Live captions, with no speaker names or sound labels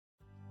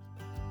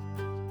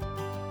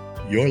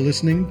You're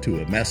listening to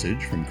a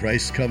message from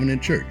Christ's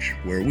Covenant Church,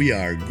 where we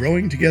are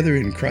growing together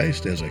in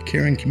Christ as a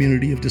caring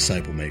community of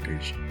disciple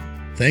makers.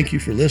 Thank you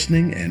for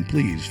listening, and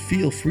please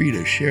feel free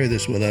to share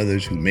this with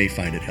others who may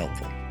find it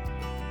helpful.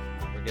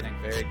 We're getting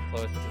very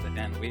close to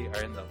the end. We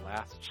are in the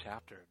last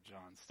chapter of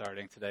John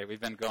starting today. We've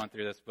been going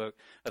through this book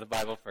of the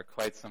Bible for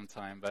quite some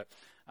time, but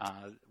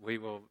we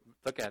will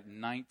look at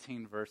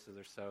 19 verses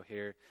or so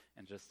here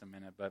in just a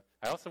minute. But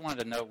I also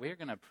wanted to note, we're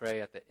going to pray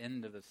at the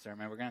end of the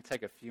sermon. We're going to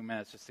take a few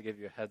minutes just to give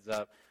you a heads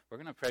up. We're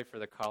going to pray for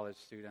the college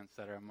students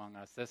that are among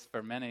us. This,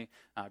 for many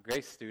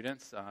Grace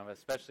students,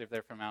 especially if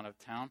they're from out of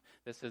town,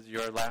 this is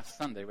your last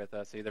Sunday with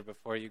us, either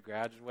before you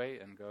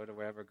graduate and go to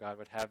wherever God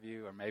would have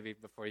you, or maybe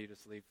before you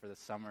just leave for the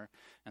summer.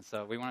 And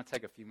so we want to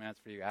take a few minutes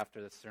for you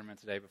after the sermon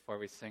today before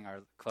we sing our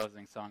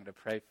closing song to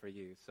pray for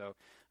you. So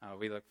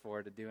we look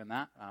forward to doing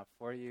that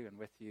for you and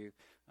with you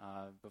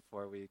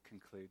before we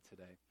conclude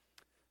today.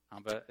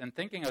 But in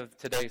thinking of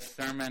today's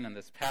sermon and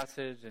this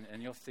passage,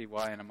 and you'll see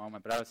why in a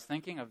moment, but I was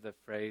thinking of the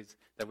phrase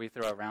that we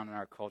throw around in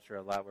our culture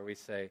a lot where we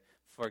say,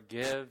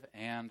 forgive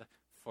and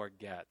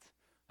forget.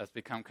 That's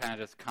become kind of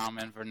just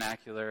common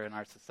vernacular in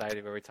our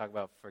society where we talk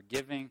about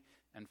forgiving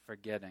and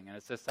forgetting. And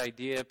it's this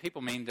idea,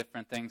 people mean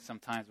different things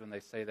sometimes when they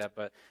say that,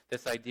 but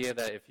this idea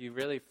that if you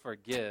really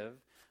forgive,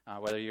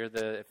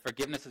 if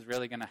forgiveness is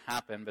really going to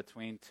happen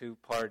between two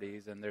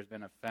parties and there's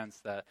been offense,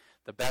 that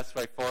the best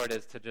way forward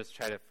is to just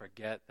try to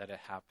forget that it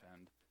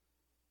happened,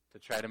 to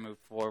try to move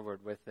forward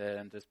with it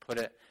and just put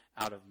it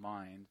out of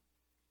mind.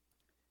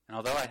 And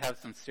although I have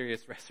some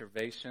serious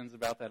reservations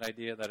about that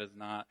idea that is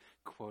not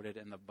quoted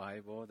in the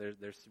Bible,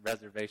 there's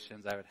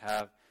reservations I would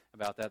have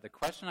about that. The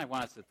question I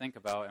want us to think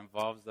about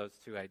involves those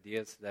two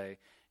ideas today,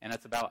 and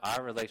it's about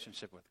our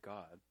relationship with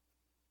God.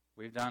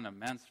 We've done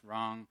immense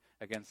wrong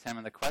against him.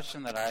 And the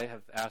question that I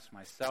have asked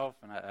myself,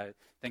 and I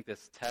think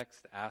this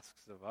text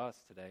asks of us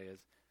today,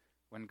 is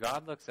when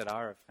God looks at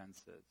our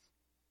offenses,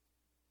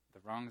 the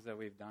wrongs that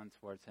we've done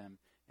towards him,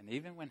 and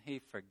even when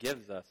he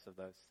forgives us of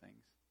those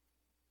things,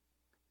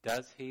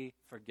 does he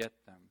forget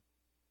them?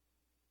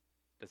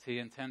 Does he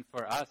intend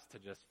for us to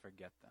just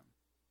forget them?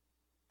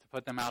 To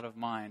put them out of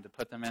mind, to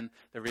put them in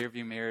the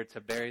rearview mirror, to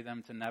bury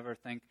them, to never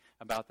think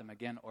about them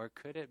again? Or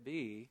could it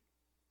be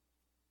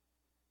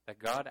that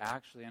God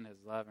actually in his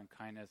love and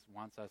kindness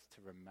wants us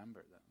to remember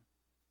them?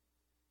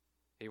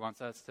 He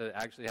wants us to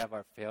actually have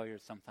our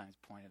failures sometimes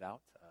pointed out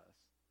to us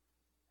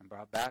and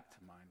brought back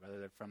to mind, whether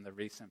they're from the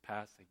recent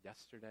past, like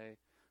yesterday,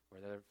 or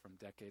they're from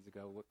decades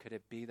ago. What could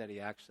it be that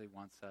he actually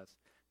wants us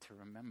to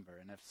remember?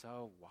 And if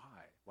so, why?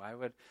 Why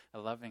would a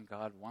loving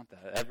God want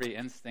that? Every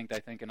instinct, I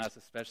think, in us,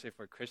 especially if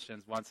we're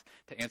Christians, wants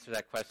to answer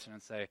that question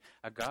and say,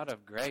 a God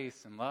of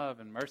grace and love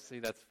and mercy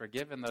that's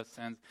forgiven those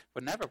sins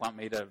would never want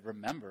me to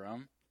remember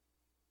them.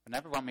 Would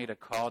never want me to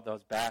call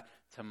those back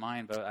to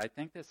mind. But I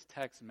think this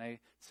text may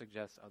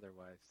suggest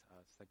otherwise to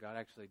us, that God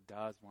actually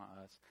does want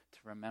us to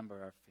remember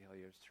our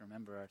failures, to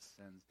remember our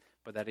sins,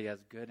 but that he has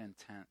good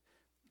intent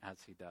as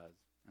he does.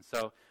 And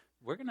so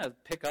we're going to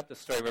pick up the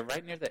story. We're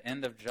right near the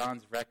end of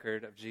John's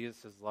record of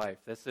Jesus' life.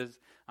 This is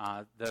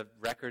the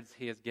records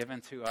he has given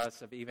to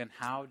us of even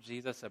how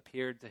Jesus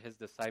appeared to his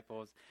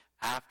disciples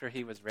after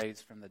he was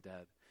raised from the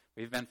dead.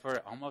 We've been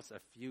for almost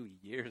a few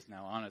years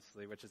now,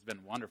 honestly, which has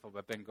been wonderful,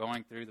 but been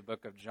going through the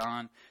book of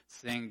John,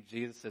 seeing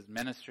Jesus'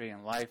 ministry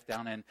and life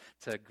down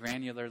into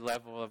granular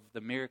level of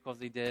the miracles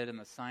he did and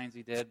the signs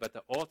he did. But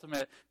the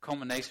ultimate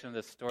culmination of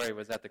the story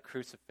was at the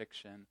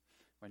crucifixion,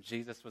 when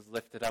Jesus was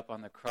lifted up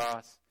on the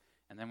cross,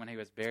 and then when he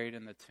was buried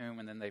in the tomb,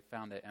 and then they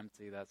found it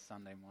empty that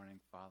Sunday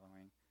morning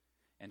following.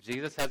 And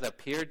Jesus has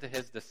appeared to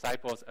his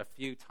disciples a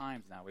few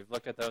times now. We've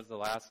looked at those the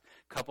last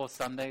couple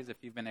Sundays, if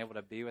you've been able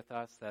to be with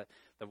us, that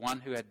the one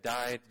who had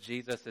died,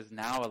 Jesus, is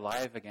now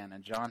alive again.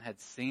 And John had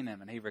seen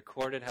him, and he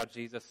recorded how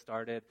Jesus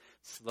started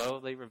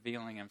slowly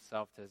revealing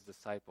himself to his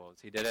disciples.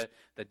 He did it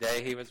the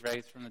day he was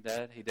raised from the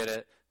dead. He did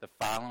it the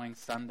following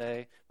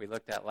Sunday we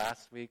looked at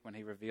last week when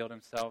he revealed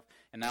himself.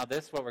 And now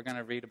this, what we're going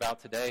to read about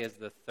today, is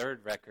the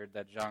third record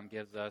that John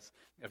gives us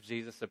of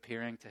Jesus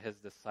appearing to his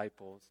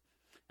disciples.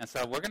 And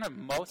so we're going to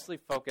mostly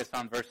focus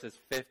on verses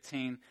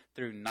 15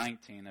 through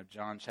 19 of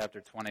John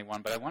chapter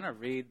 21, but I want to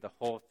read the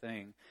whole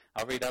thing.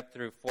 I'll read up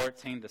through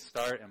 14 to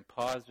start and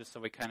pause just so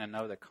we kind of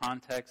know the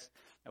context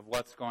of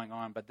what's going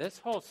on. But this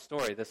whole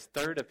story, this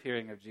third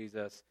appearing of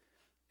Jesus,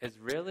 is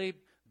really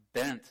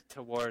bent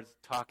towards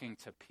talking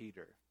to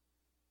Peter.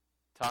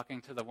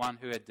 Talking to the one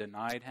who had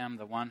denied him,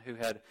 the one who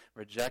had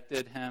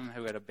rejected him,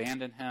 who had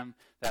abandoned him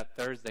that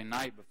Thursday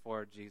night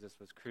before Jesus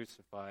was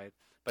crucified.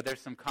 But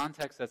there's some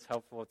context that's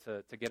helpful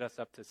to get us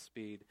up to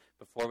speed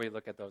before we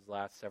look at those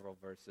last several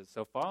verses.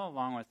 So follow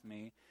along with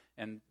me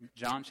in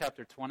John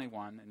chapter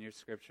 21 in your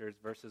scriptures,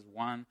 verses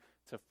 1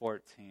 to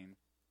 14.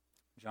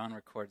 John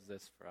records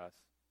this for us.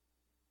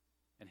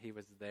 And he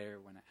was there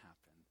when it happened.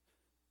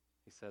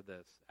 He said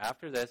this,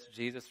 after this,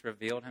 Jesus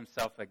revealed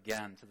himself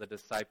again to the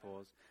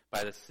disciples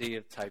by the Sea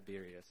of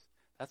Tiberias.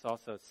 That's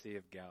also Sea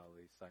of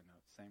Galilee, side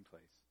note, same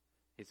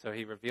place. So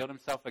he revealed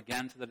himself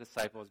again to the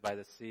disciples by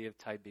the Sea of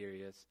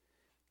Tiberias,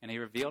 and he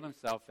revealed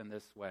himself in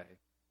this way.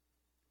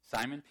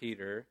 Simon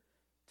Peter,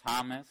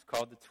 Thomas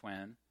called the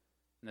twin,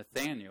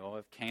 Nathanael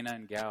of Cana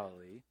in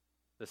Galilee,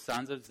 the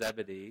sons of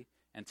Zebedee,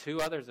 and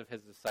 2 others of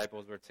his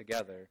disciples were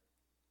together.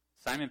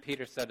 Simon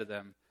Peter said to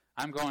them,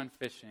 "I'm going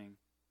fishing."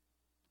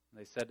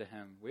 They said to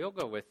him, "We'll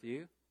go with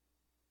you."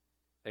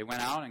 They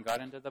went out and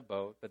got into the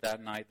boat, but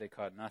that night they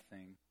caught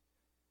nothing.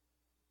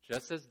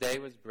 Just as day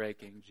was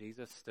breaking,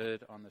 Jesus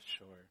stood on the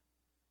shore.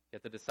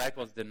 Yet the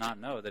disciples did not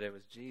know that it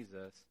was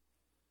Jesus.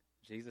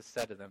 Jesus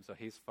said to them, so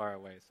he's far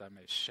away, so I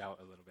may shout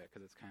a little bit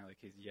because it's kind of like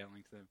he's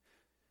yelling to them,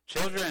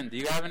 "Children, do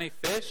you have any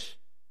fish?"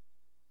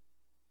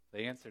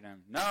 They answered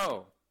him,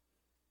 "No."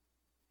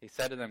 He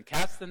said to them,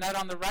 "Cast the net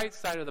on the right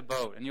side of the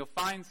boat, and you'll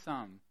find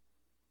some."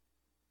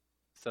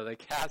 So they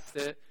cast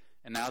it,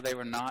 and now they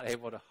were not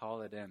able to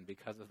haul it in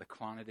because of the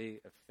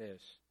quantity of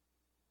fish.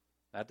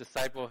 That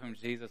disciple whom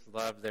Jesus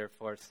loved,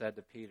 therefore, said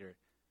to Peter,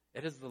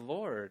 "It is the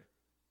Lord."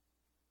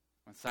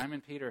 When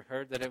Simon Peter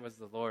heard that it was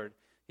the Lord,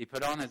 he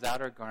put on his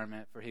outer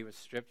garment, for he was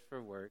stripped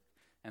for work,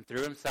 and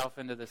threw himself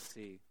into the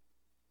sea.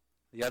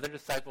 The other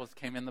disciples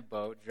came in the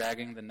boat,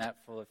 dragging the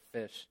net full of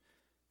fish,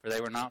 for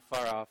they were not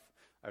far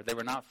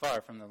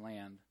from the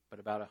land, but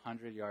about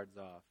 100 yards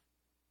off.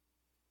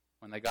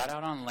 When they got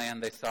out on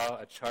land, they saw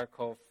a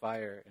charcoal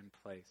fire in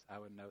place. I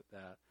would note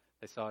that.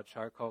 They saw a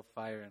charcoal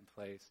fire in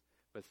place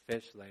with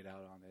fish laid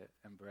out on it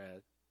and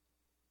bread.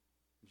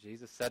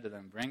 Jesus said to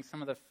them, "Bring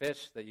some of the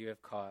fish that you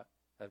have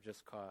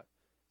just caught."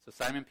 So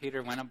Simon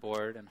Peter went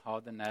aboard and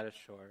hauled the net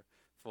ashore,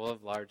 full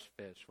of large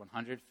fish,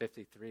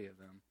 153 of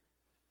them.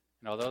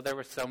 And although there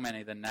were so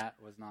many, the net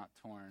was not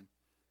torn.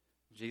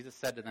 Jesus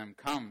said to them,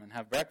 "Come and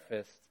have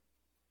breakfast."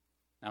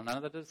 Now none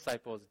of the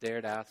disciples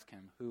dared ask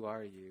him, "Who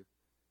are you?"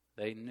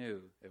 They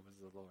knew it was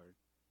the Lord.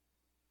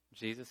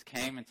 Jesus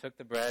came and took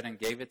the bread and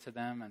gave it to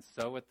them, and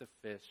so with the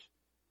fish.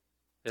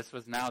 This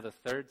was now the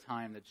 3rd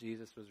time that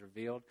Jesus was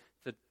revealed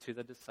to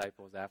the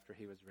disciples after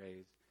he was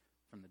raised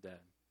from the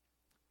dead.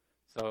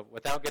 So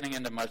without getting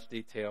into much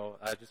detail,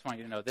 I just want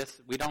you to know this.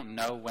 We don't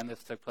know when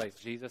this took place.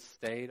 Jesus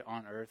stayed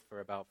on earth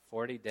for about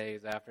 40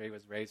 days after he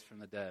was raised from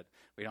the dead.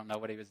 We don't know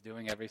what he was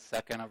doing every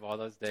second of all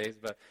those days,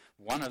 but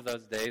one of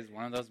those days,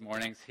 one of those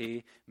mornings,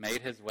 he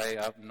made his way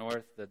up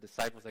north. The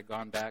disciples had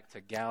gone back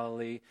to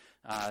Galilee,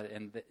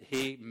 and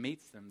he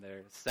meets them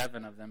there,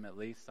 7 of them at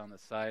least, on the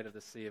side of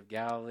the Sea of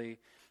Galilee,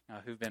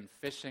 who've been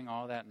fishing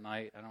all that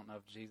night. I don't know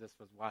if Jesus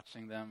was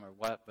watching them or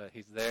what, but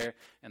he's there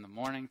in the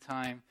morning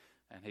time.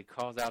 And he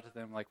calls out to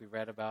them like we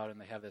read about, and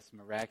they have this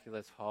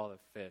miraculous haul of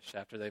fish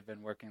after they've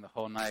been working the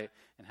whole night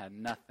and had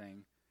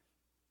nothing.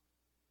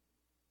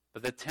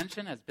 But the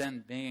tension has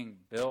been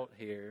being built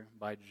here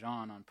by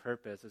John on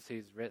purpose as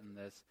he's written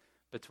this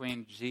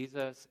between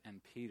Jesus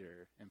and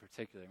Peter in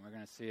particular. And we're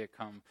going to see it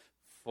come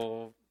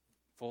full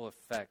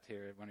effect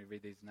here when we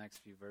read these next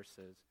few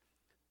verses.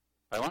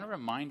 But I want to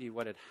remind you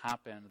what had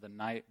happened the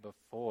night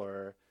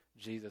before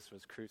Jesus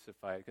was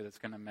crucified, because it's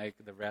going to make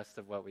the rest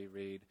of what we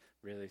read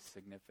really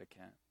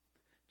significant.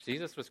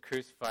 Jesus was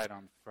crucified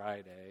on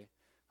Friday.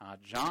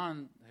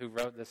 John, who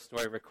wrote this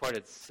story,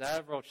 recorded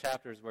several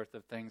chapters worth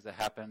of things that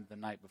happened the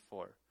night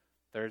before,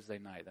 Thursday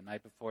night, the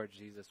night before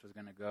Jesus was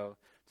going to go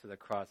to the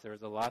cross. There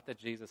was a lot that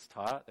Jesus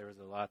taught. There was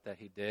a lot that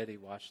he did. He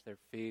washed their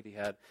feet. He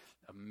had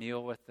a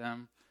meal with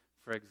them,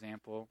 for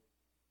example.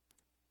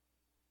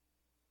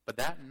 But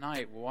that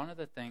night, one of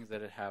the things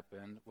that had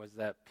happened was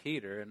that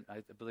Peter, and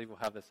I believe we'll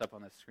have this up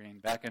on the screen,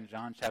 back in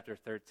John chapter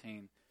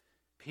 13,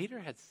 Peter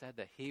had said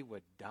that he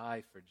would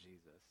die for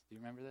Jesus. Do you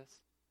remember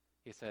this?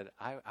 He said,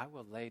 I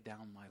will lay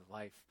down my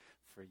life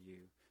for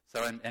you.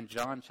 So in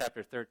John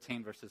chapter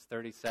 13, verses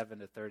 37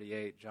 to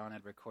 38, John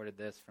had recorded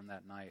this from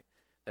that night,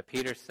 that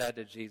Peter said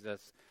to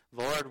Jesus,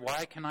 "Lord,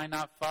 why can I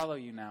not follow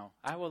you now?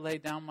 I will lay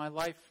down my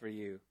life for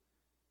you."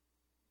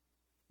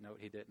 Note,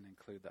 he didn't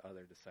include the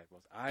other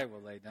disciples. "I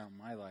will lay down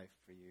my life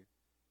for you."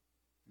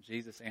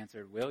 Jesus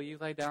answered, "Will you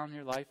lay down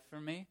your life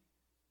for me?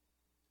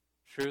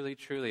 Truly,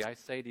 truly, I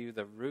say to you,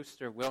 the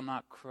rooster will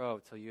not crow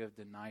till you have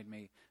denied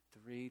me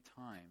 3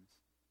 times.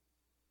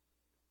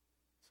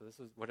 So this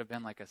would have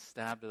been like a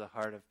stab to the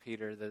heart of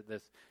Peter,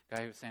 this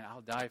guy who was saying,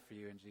 "I'll die for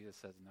you." And Jesus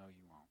says, "No,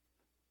 you won't.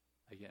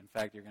 In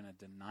fact, you're going to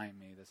deny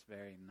me this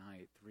very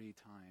night 3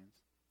 times.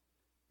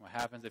 What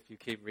happens if you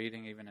keep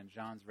reading, even in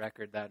John's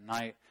record, that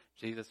night,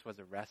 Jesus was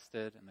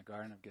arrested in the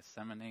Garden of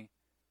Gethsemane.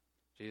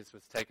 Jesus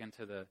was taken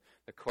to the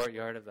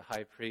courtyard of the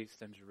high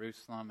priest in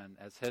Jerusalem, and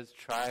as his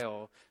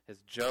trial,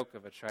 his joke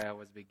of a trial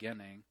was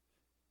beginning,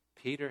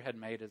 Peter had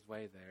made his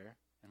way there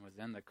and was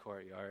in the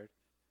courtyard.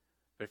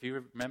 But if you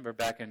remember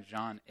back in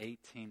John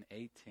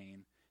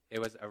 18:18, it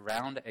was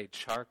around a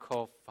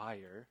charcoal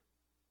fire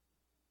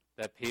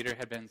that Peter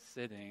had been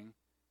sitting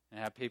and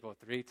had people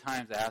 3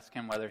 times ask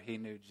him whether he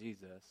knew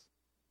Jesus.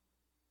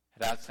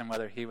 Had asked him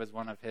whether he was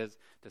one of his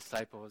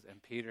disciples,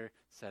 and Peter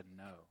said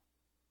no,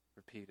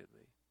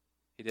 repeatedly.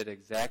 He did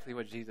exactly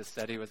what Jesus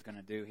said he was going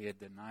to do. He had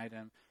denied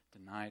him,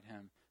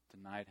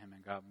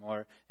 and got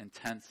more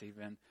intense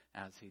even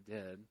as he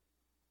did.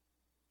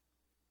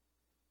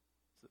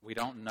 So we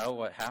don't know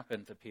what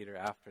happened to Peter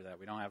after that.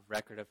 We don't have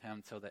record of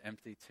him till the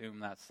empty tomb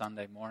that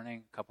Sunday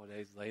morning, a couple of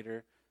days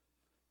later.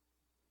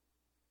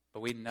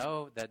 But we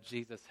know that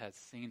Jesus has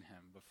seen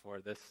him before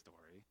this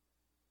story.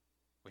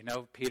 We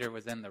know Peter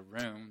was in the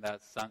room.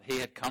 He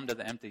had come to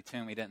the empty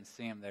tomb. He didn't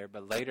see him there.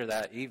 But later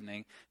that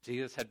evening,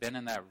 Jesus had been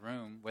in that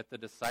room with the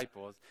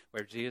disciples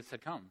where Jesus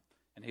had come.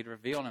 And he'd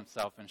revealed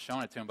himself and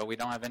shown it to him. But we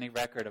don't have any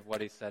record of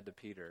what he said to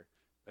Peter,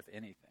 if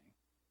anything.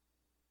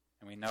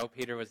 And we know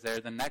Peter was there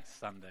the next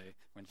Sunday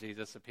when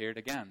Jesus appeared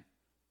again.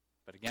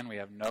 But again, we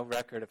have no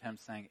record of him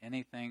saying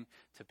anything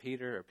to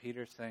Peter or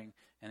Peter saying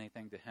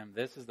anything to him.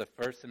 This is the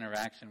first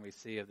interaction we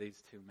see of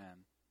these two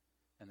men.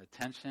 And the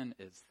tension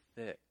is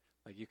thick.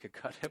 Like you could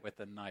cut it with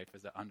a knife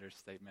is an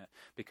understatement.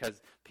 Because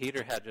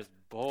Peter had just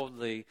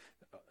boldly,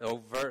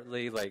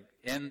 overtly,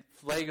 in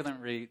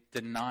flagrantly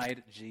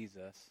denied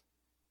Jesus.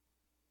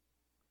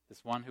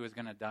 This one who was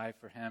going to die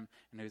for him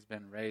and who's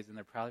been raised. And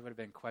there probably would have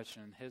been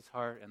question in his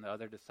heart and the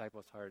other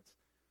disciples' hearts.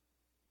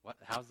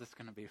 How's this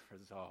going to be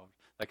resolved?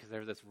 Because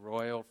there's this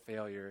royal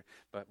failure,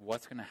 but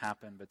what's going to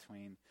happen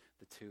between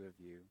the two of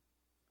you?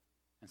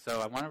 And so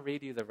I want to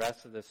read you the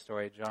rest of this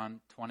story, John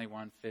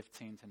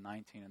 21:15 to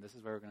 19, and this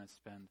is where we're going to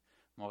spend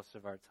most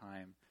of our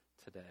time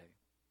today.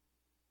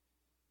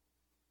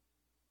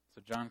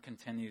 So John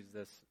continues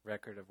this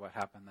record of what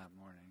happened that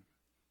morning.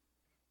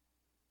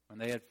 When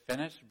they had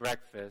finished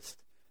breakfast,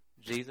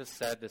 Jesus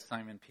said to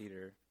Simon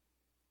Peter,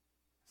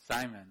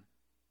 "Simon,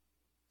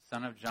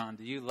 son of John,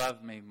 do you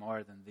love me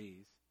more than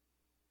these?"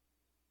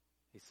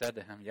 He said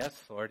to him,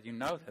 "Yes, Lord, you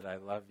know that I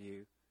love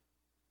you."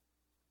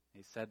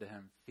 He said to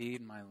him,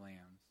 "Feed my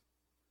lambs."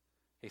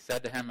 He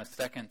said to him a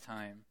second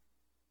time,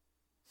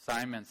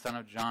 "Simon, son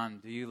of John,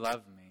 do you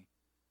love me?"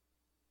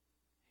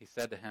 He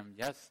said to him,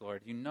 "Yes,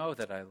 Lord, you know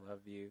that I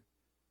love you."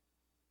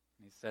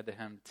 And he said to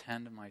him,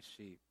 "Tend my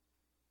sheep."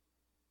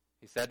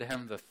 He said to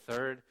him the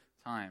third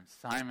time,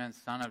 "Simon,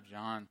 son of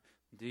John,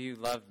 do you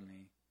love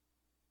me?"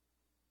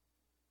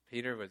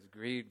 Peter was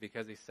grieved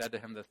because he said to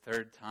him the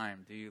third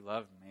time, "Do you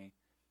love me?"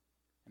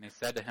 And he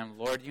said to him,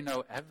 "Lord, you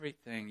know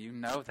everything. You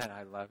know that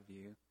I love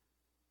you."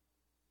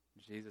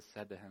 Jesus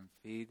said to him,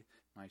 "Feed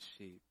my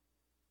sheep.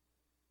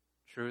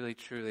 Truly,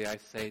 truly, I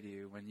say to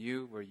you, when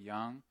you were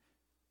young,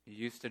 you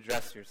used to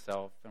dress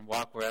yourself and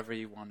walk wherever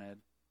you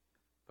wanted.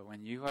 But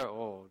when you are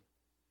old,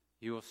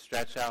 you will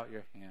stretch out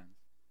your hands,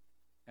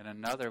 and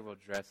another will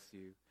dress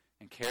you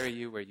and carry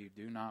you where you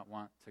do not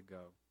want to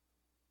go."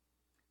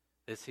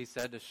 This he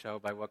said to show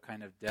by what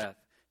kind of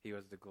death he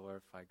was to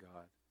glorify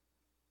God.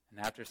 And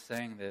after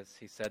saying this,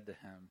 he said to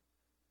him,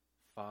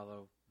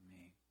 "Follow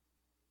me."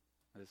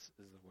 This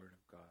is the word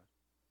of God.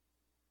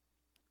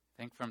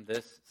 I think from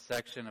this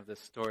section of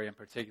this story in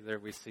particular,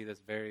 we see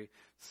this very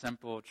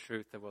simple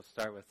truth that we'll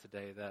start with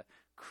today, that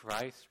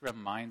Christ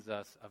reminds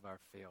us of our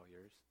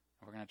failures.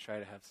 And we're going to try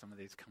to have some of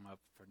these come up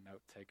for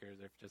note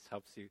takers, or if it just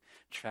helps you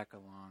track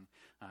along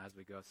as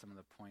we go some of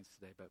the points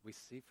today. But we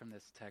see from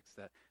this text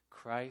that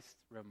Christ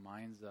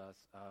reminds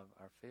us of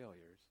our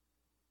failures.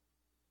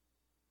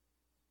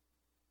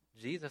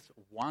 Jesus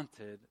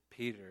wanted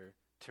Peter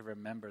to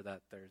remember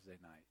that Thursday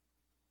night.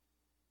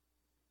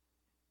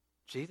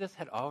 Jesus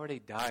had already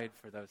died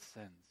for those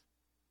sins.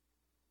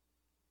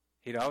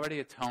 He'd already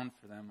atoned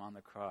for them on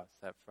the cross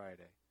that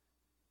Friday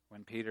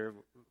when Peter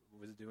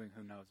was doing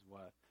who knows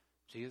what.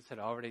 Jesus had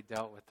already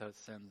dealt with those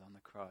sins on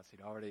the cross.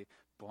 He'd already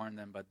borne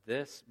them. But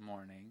this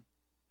morning,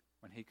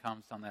 when he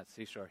comes on that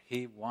seashore,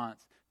 he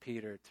wants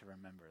Peter to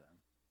remember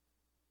them.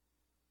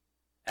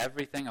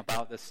 Everything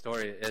about this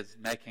story is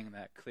making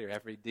that clear,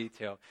 every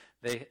detail.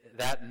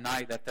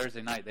 That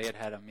Thursday night, they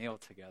had a meal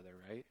together,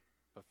 right?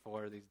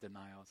 Before these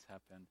denials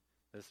happened.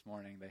 This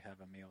morning, they have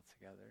a meal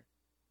together.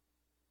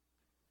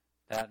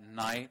 That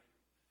night,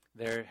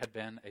 there had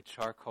been a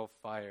charcoal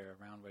fire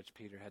around which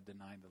Peter had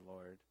denied the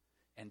Lord.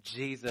 And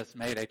Jesus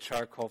made a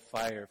charcoal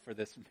fire for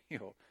this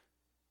meal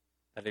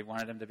that he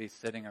wanted him to be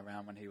sitting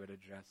around when he would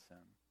address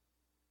him.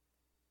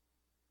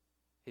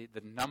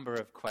 The number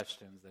of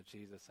questions that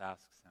Jesus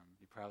asks him,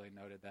 you probably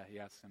noted that he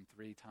asks him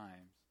 3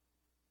 times,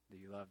 "Do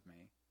you love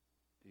me?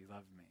 Do you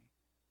love me?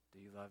 Do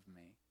you love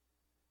me?"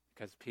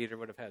 Because Peter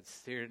would have had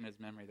seared in his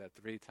memory that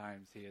 3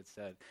 times he had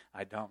said,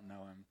 "I don't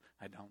know him,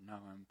 I don't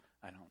know him,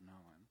 I don't know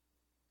him."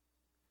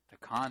 The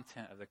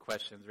content of the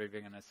questions we're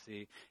going to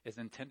see is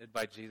intended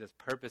by Jesus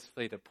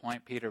purposefully to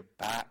point Peter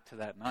back to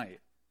that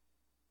night,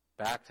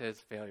 back to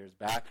his failures,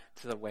 back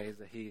to the ways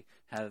that he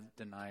had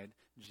denied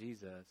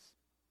Jesus.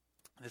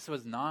 This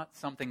was not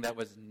something that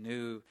was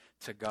new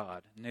to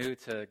God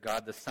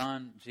the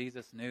Son,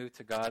 Jesus, new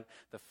to God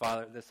the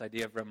Father, this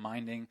idea of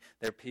reminding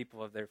their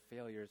people of their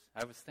failures.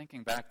 I was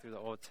thinking back through the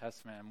Old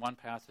Testament, and one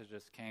passage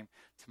just came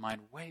to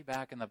mind way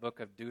back in the book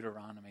of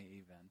Deuteronomy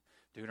even.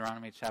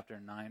 Deuteronomy chapter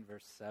 9,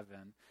 verse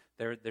 7.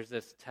 There's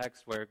this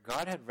text where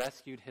God had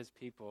rescued his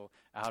people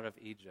out of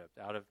Egypt,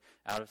 out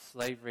of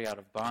slavery, out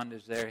of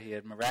bondage there. He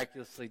had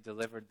miraculously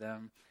delivered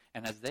them.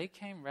 And as they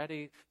came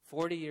ready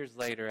 40 years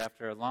later,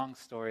 after a long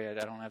story I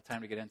don't have time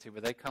to get into,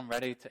 but they come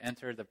ready to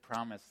enter the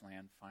promised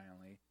land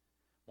finally.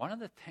 One of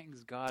the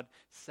things God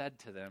said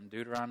to them,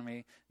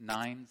 Deuteronomy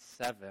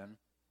 9:7,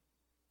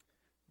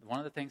 one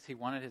of the things he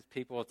wanted his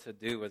people to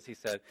do was he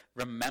said,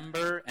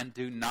 remember and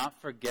do not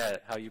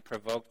forget how you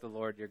provoked the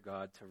Lord your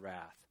God to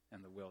wrath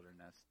in the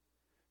wilderness.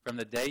 From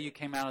the day you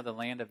came out of the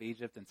land of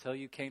Egypt until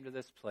you came to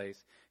this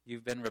place,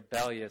 you've been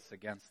rebellious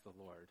against the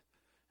Lord.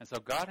 And so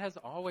God has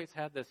always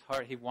had this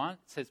heart. He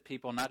wants his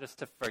people not just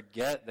to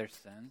forget their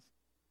sins,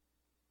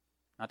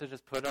 not to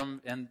just put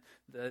them in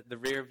the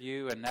rear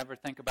view and never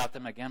think about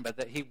them again, but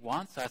that he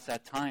wants us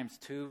at times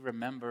to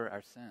remember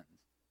our sins,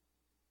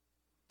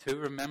 to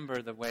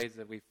remember the ways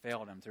that we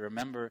failed him, to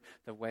remember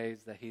the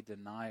ways that he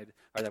denied,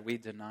 or that we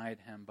denied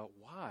him. But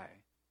why?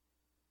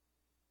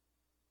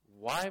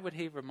 Why would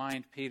he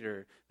remind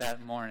Peter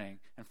that morning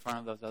in front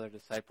of those other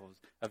disciples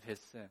of his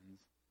sins?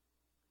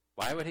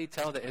 Why would he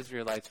tell the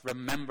Israelites,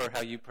 remember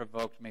how you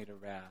provoked me to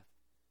wrath?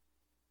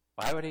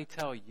 Why would he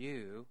tell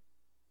you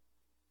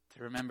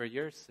to remember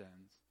your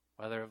sins,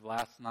 whether of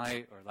last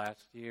night or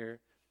last year,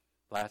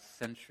 last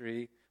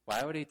century?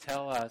 Why would he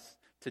tell us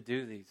to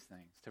do these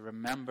things, to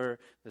remember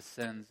the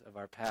sins of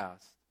our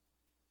past?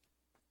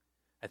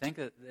 I think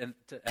that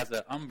as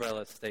an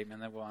umbrella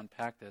statement that we'll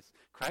unpack this,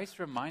 Christ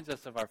reminds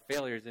us of our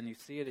failures, and you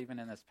see it even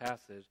in this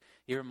passage.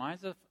 He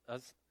reminds us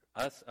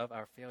of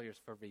our failures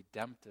for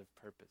redemptive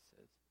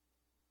purposes.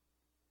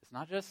 It's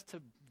not just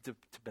to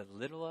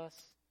belittle us.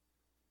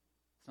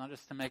 It's not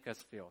just to make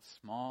us feel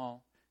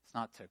small. It's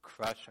not to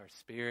crush our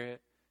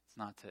spirit. It's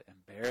not to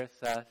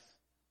embarrass us.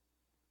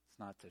 It's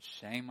not to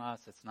shame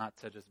us. It's not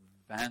to just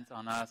vent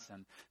on us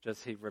and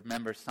just he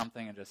remembers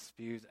something and just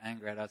spews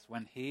anger at us.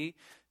 When he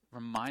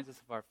reminds us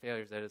of our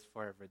failures, it is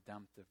for a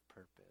redemptive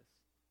purpose.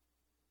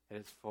 It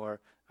is for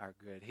our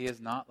good. He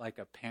is not like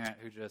a parent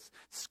who just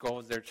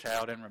scolds their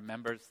child and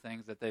remembers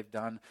things that they've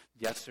done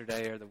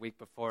yesterday or the week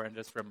before and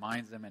just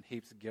reminds them and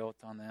heaps guilt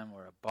on them,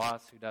 or a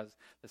boss who does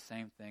the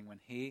same thing. When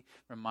he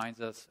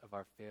reminds us of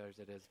our failures,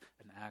 it is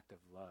an act of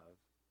love.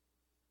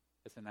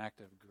 It's an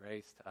act of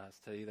grace to us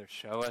to either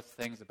show us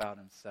things about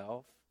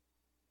himself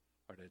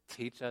or to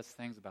teach us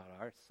things about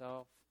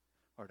ourselves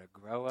or to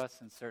grow us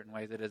in certain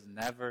ways. It is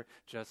never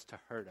just to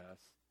hurt us.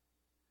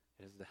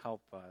 It is to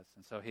help us.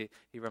 And so he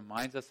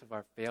reminds us of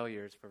our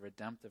failures for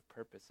redemptive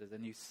purposes.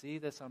 And you see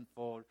this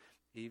unfold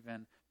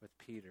even with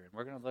Peter. And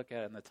we're going to look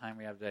at, in the time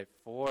we have today,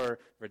 4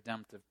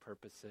 redemptive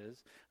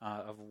purposes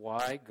of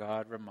why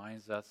God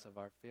reminds us of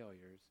our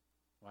failures,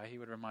 why he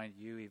would remind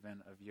you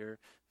even of your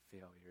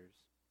failures.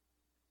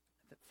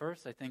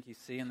 First, I think you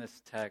see in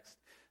this text,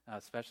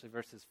 especially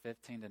verses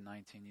 15 to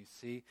 19, you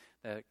see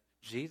that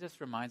Jesus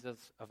reminds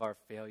us of our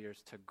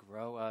failures to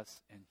grow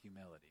us in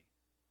humility.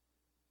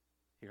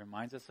 He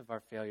reminds us of our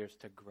failures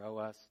to grow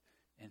us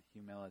in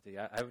humility.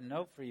 I would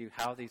note for you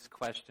how these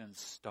questions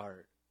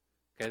start.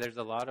 Okay, there's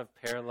a lot of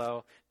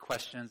parallel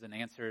questions and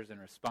answers and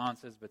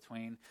responses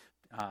between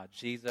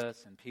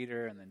Jesus and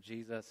Peter and then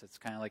Jesus. It's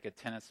kind of like a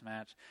tennis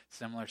match,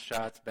 similar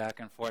shots back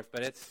and forth.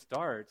 But it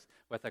starts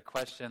with a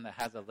question that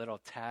has a little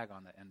tag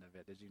on the end of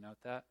it. Did you note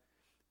that?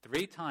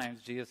 3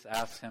 times Jesus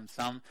asks him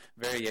some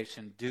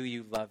variation, do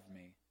you love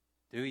me?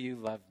 Do you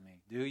love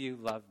me? Do you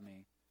love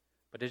me?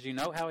 But did you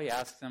know how he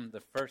asks him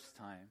the first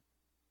time?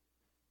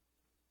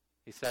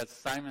 He says,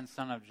 Simon,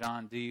 son of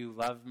John, do you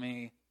love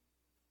me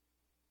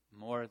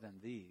more than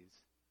these?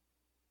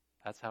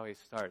 That's how he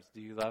starts. Do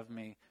you love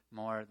me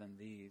more than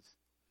these?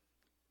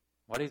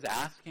 What he's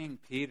asking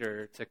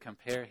Peter to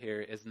compare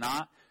here is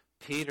not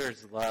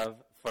Peter's love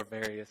for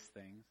various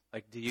things.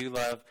 Like, do you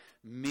love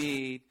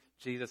me?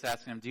 Jesus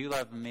asking him, do you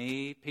love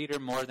me, Peter,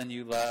 more than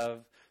you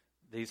love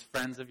these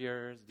friends of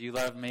yours? Do you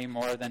love me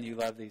more than you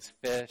love these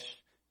fish,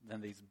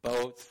 than these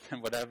boats,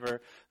 and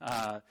whatever?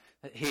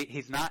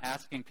 He's not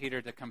asking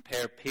Peter to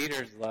compare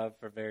Peter's love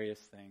for various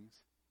things.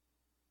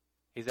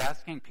 He's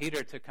asking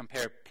Peter to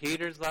compare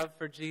Peter's love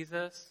for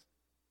Jesus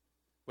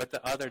with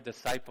the other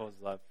disciples'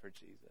 love for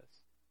Jesus.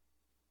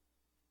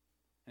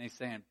 And he's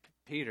saying,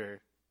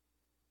 Peter,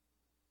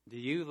 do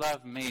you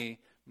love me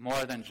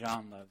more than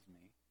John loves me?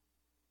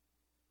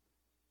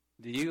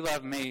 Do you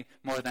love me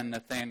more than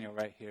Nathaniel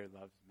right here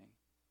loves me?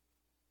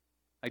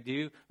 Like, do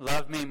you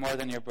love me more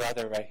than your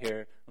brother right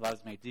here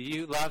loves me? Do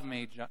you love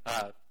me,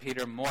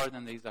 Peter, more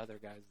than these other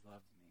guys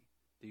love me?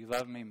 Do you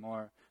love me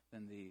more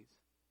than these?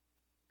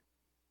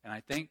 And I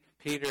think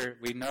Peter,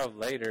 we know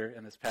later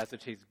in this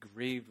passage, he's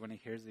grieved when he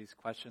hears these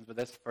questions. But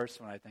this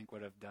first one, I think,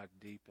 would have dug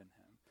deep in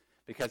him.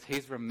 Because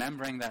he's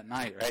remembering that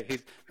night, right?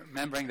 He's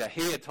remembering that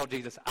he had told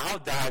Jesus, I'll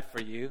die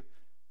for you.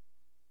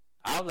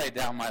 I'll lay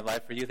down my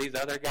life for you. These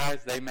other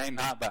guys, they may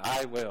not, but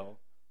I will.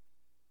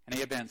 And he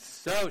had been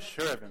so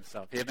sure of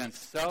himself. He had been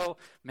so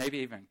maybe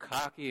even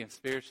cocky and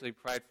spiritually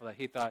prideful that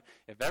he thought,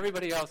 if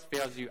everybody else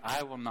fails you,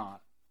 I will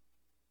not.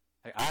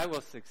 Like, I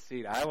will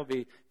succeed. I will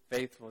be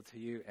faithful to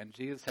you. And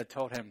Jesus had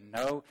told him,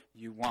 no,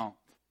 you won't.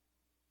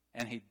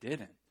 And he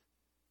didn't.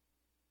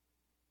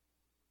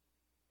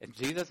 And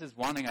Jesus is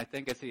wanting, I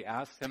think, as he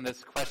asks him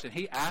this question,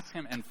 he asks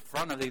him in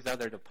front of these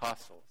other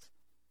apostles.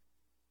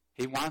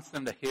 He wants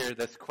them to hear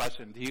this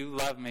question. Do you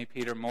love me,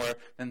 Peter, more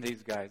than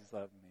these guys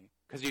love me?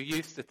 Because you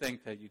used to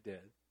think that you did.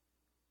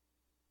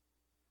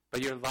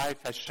 But your life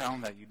has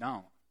shown that you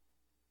don't.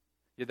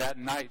 That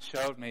night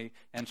showed me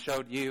and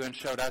showed you and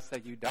showed us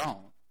that you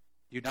don't.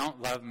 You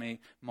don't love me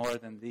more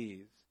than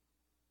these.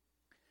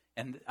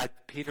 And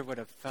Peter would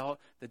have felt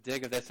the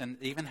dig of this, and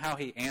even how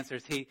he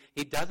answers, he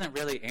doesn't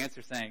really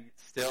answer saying,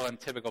 still in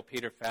typical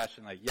Peter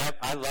fashion, like, yep,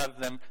 I love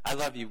them. I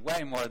love you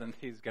way more than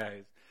these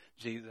guys,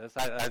 Jesus.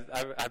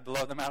 I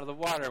blow them out of the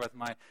water with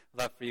my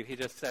love for you. He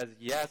just says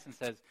yes and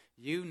says,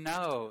 you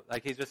know,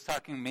 like he's just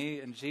talking me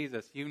and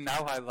Jesus, you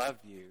know I love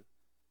you.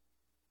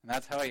 And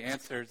that's how he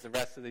answers the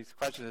rest of these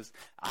questions.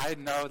 I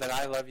know that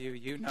I love you,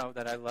 you know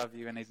that I love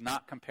you, and he's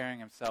not comparing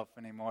himself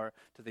anymore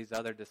to these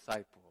other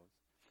disciples.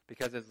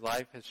 Because his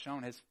life has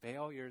shown, his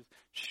failures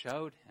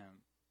showed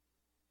him.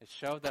 It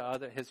showed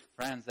his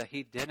friends that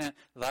he didn't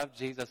love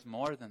Jesus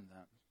more than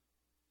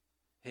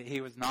them.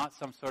 He was not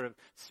some sort of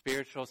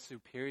spiritual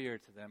superior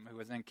to them who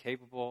was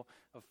incapable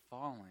of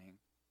falling.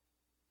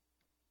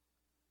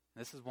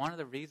 This is one of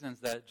the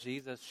reasons that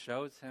Jesus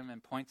shows him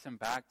and points him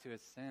back to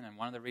his sin, and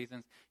one of the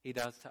reasons he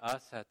does to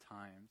us at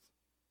times.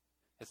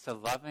 It's to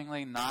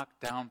lovingly knock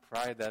down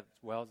pride that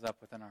wells up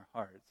within our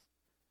hearts.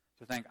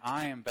 To think,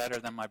 I am better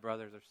than my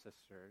brothers or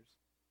sisters.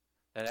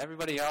 That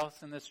everybody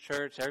else in this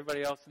church,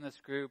 everybody else in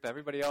this group,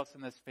 everybody else in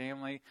this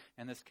family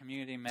and this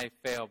community may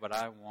fail, but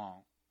I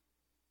won't.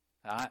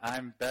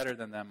 I'm better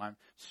than them. I'm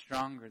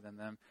stronger than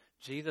them.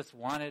 Jesus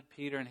wanted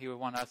Peter, and he would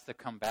want us to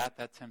combat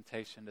that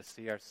temptation to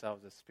see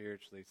ourselves as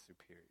spiritually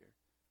superior.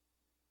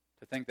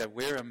 To think that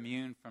we're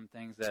immune from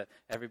things that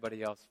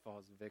everybody else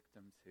falls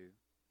victim to.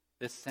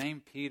 This same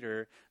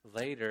Peter,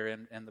 later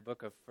in the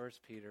book of 1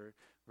 Peter,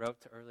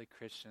 wrote to early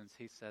Christians.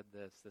 He said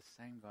this, the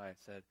same guy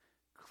said,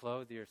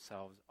 clothe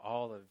yourselves,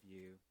 all of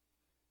you,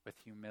 with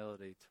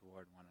humility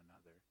toward one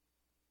another.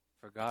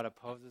 For God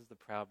opposes the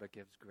proud, but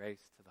gives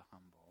grace to the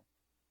humble.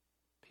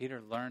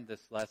 Peter learned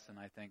this lesson,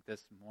 I think,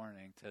 this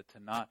morning, to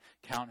not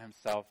count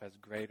himself as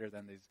greater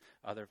than these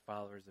other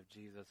followers of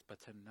Jesus,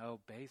 but to know,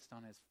 based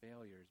on his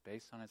failures,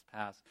 based on his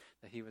past,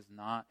 that he was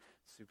not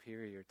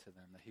superior to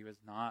them, that he was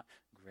not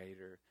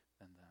greater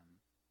than them.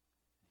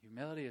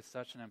 Humility is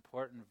such an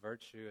important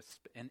virtue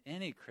in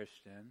any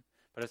Christian,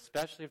 but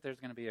especially if there's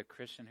going to be a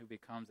Christian who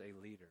becomes a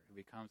leader, who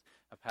becomes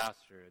a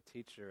pastor, a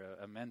teacher,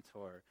 a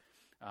mentor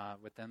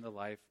within the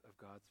life of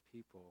God's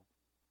people.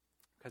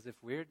 Because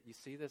you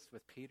see this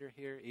with Peter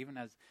here, even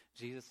as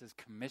Jesus is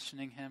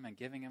commissioning him and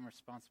giving him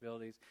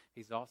responsibilities,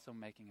 he's also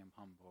making him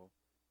humble.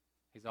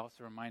 He's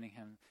also reminding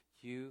him,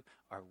 you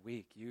are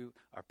weak, you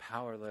are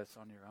powerless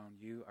on your own,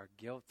 you are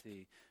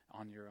guilty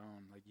on your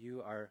own. Like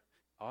you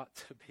ought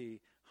to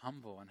be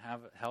humble and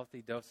have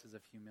healthy doses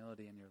of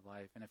humility in your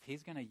life. And if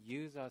he's going to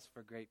use us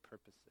for great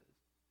purposes,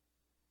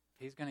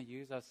 if he's going to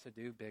use us to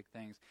do big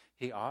things,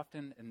 he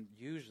often and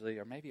usually,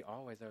 or maybe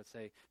always, I would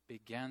say,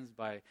 begins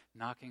by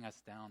knocking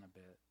us down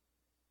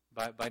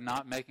a bit. By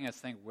not making us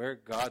think we're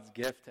God's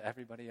gift to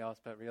everybody else,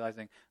 but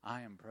realizing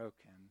I am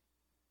broken.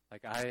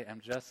 Like I am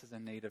just as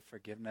in need of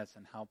forgiveness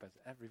and help as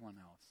everyone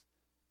else.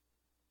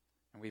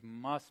 And we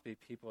must be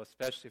people,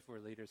 especially if we're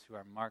leaders, who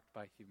are marked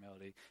by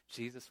humility.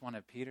 Jesus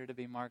wanted Peter to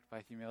be marked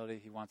by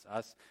humility. He wants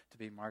us to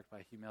be marked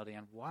by humility.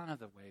 And one of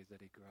the ways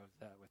that he grows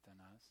that within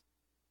us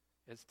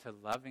is to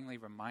lovingly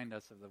remind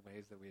us of the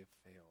ways that we have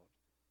failed.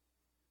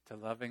 To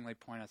lovingly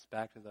point us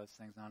back to those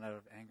things, not out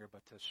of anger,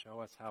 but to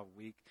show us how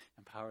weak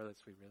and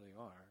powerless we really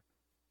are.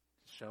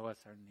 To show us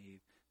our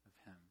need of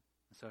him.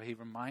 And so he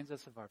reminds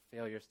us of our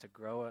failures to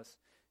grow us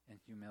in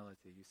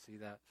humility. You see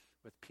that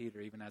with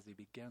Peter, even as he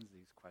begins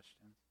these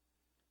questions.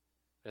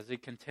 As he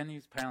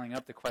continues piling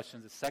up the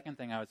questions, the second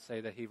thing I would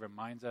say that he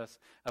reminds us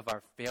of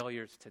our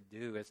failures to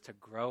do is to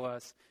grow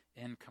us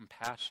in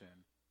compassion.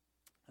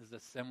 This is a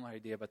similar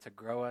idea, but to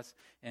grow us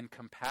in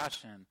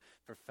compassion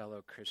for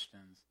fellow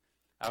Christians.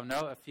 I'll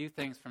note a few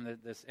things from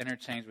this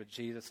interchange with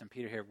Jesus and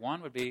Peter here.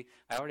 One would be,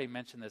 I already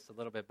mentioned this a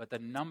little bit, but the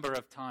number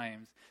of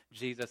times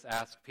Jesus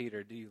asked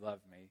Peter, do you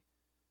love me?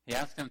 He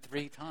asked him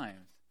 3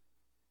 times.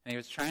 And he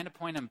was trying to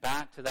point him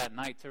back to that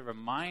night to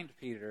remind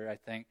Peter, I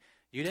think,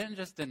 you didn't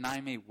just deny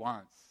me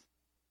once.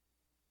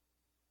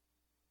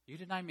 You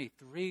denied me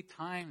 3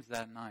 times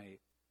that night.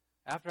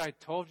 After I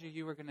told you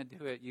you were going to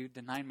do it, you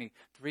denied me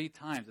 3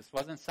 times. This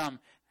wasn't some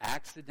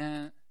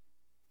accident.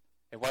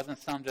 It wasn't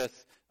some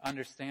just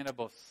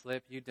understandable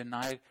slip. You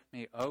denied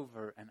me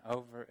over and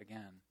over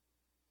again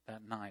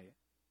that night.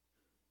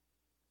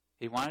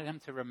 He wanted him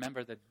to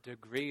remember the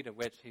degree to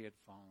which he had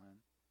fallen.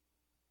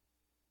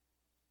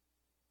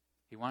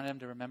 He wanted him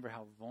to remember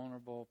how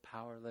vulnerable,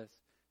 powerless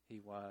he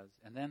was.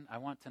 And then I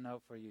want to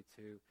note for you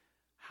too,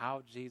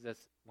 how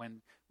Jesus,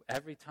 when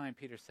every time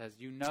Peter says,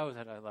 you know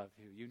that I love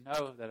you, you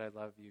know that I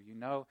love you, you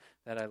know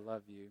that I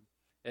love you,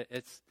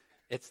 it's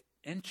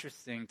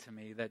interesting to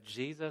me that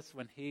Jesus,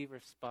 when he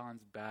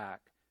responds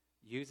back,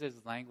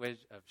 uses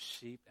language of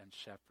sheep and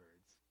shepherds.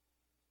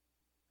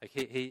 Like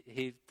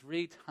he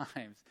 3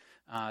 times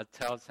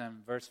tells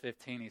him, verse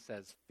 15, he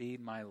says,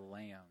 feed my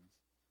lambs.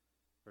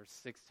 Verse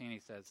 16, he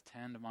says,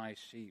 tend my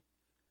sheep.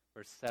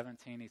 Verse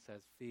 17, he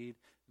says, feed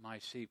my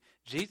sheep.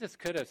 Jesus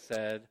could have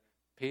said,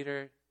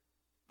 Peter,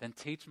 then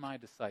teach my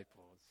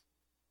disciples.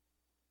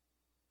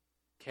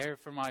 Care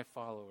for my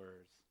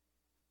followers.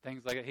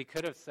 things like that. He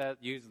could have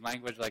used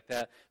language like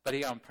that, but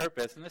he on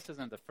purpose, and this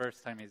isn't the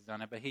first time he's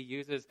done it, but he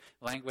uses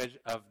language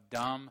of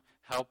dumb,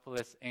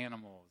 helpless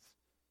animals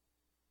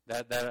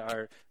that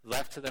are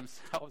left to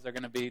themselves are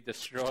going to be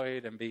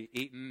destroyed and be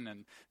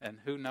eaten, and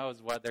who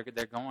knows what. They're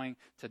going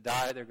to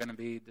die. They're going to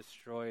be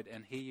destroyed,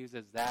 and he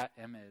uses that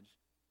image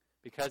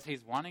because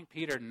he's wanting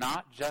Peter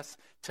not just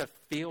to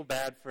feel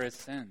bad for his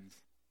sins,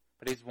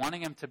 but he's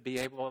wanting him to be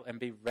able and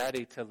be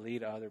ready to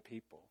lead other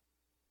people.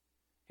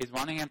 He's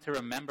wanting him to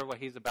remember what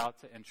he's about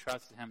to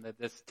entrust to him, that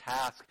this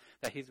task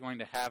that he's going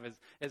to have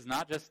is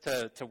not just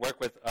to work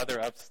with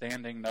other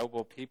upstanding,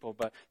 noble people,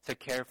 but to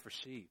care for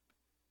sheep.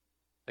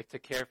 Like to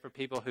care for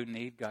people who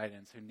need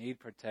guidance, who need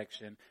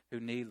protection, who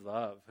need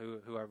love,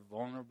 who are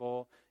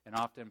vulnerable and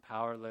often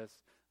powerless,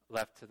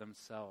 left to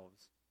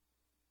themselves.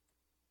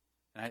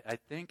 And I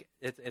think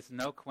it's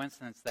no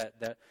coincidence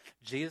that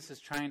Jesus is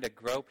trying to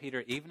grow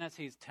Peter, even as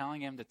he's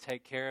telling him to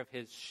take care of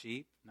his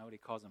sheep. Note he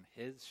calls them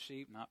his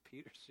sheep, not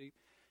Peter's sheep.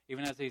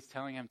 Even as he's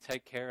telling him,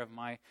 take care of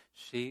my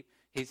sheep,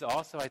 he's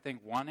also, I think,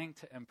 wanting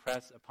to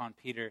impress upon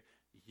Peter,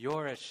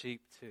 you're a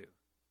sheep too.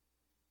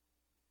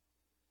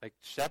 Like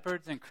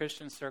shepherds in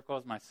Christian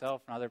circles,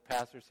 myself and other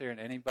pastors here, and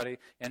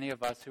any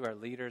of us who are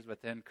leaders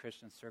within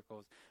Christian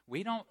circles,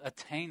 we don't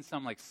attain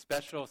some like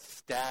special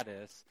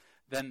status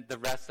than the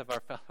rest of our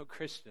fellow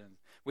Christians.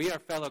 We are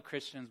fellow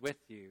Christians with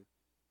you.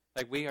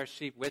 Like we are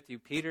sheep with you.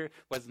 Peter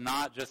was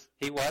not just,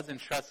 he was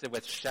entrusted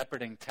with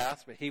shepherding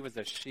tasks, but he was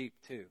a sheep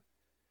too.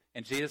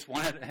 And Jesus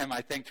wanted him,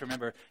 I think, to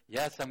remember,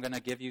 yes, I'm going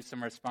to give you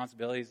some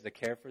responsibilities to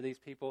care for these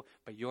people,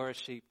 but you're a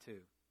sheep too.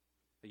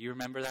 You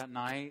remember that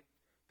night,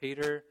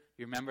 Peter?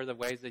 You remember the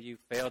ways that you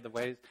failed, the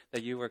ways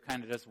that you were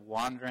kind of just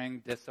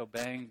wandering,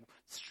 disobeying,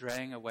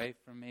 straying away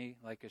from me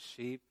like a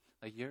sheep?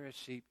 Like you're a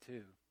sheep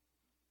too.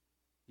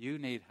 You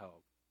need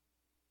help.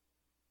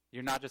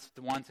 You're not just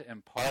the one to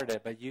impart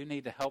it, but you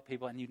need to help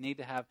people, and you need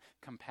to have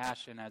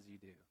compassion as you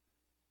do.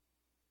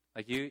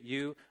 Like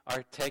you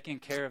are taking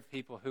care of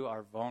people who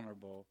are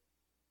vulnerable,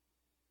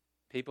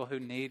 people who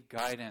need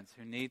guidance,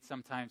 who need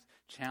sometimes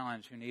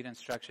challenge, who need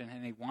instruction,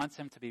 and he wants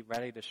him to be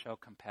ready to show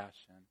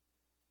compassion,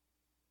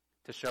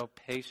 to show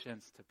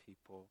patience to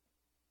people.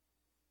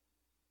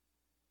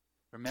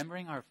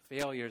 Remembering our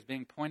failures,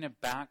 being pointed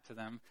back to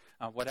them,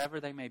 whatever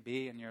they may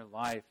be in your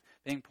life,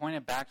 being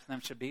pointed back to them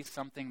should be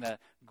something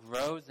that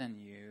grows in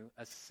you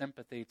a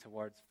sympathy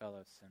towards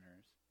fellow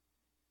sinners.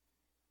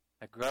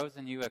 That grows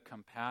in you a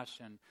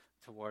compassion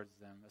towards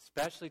them,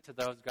 especially to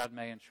those God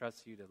may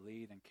entrust you to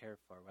lead and care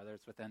for, whether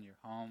it's within your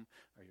home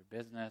or your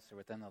business or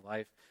within the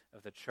life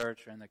of the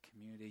church or in the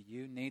community.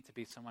 You need to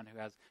be someone who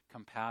has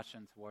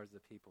compassion towards the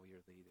people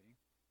you're leading,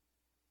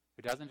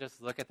 who doesn't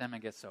just look at them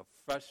and get so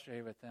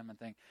frustrated with them and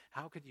think,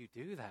 how could you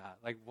do that?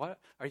 Like, what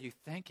are you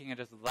thinking? And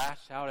just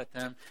lash out at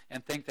them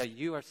and think that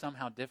you are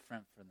somehow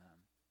different from them,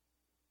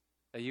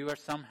 that you are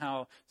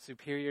somehow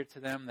superior to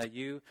them, that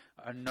you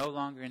are no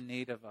longer in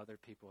need of other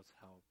people's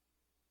help.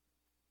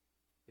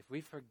 If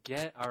we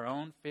forget our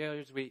own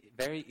failures, we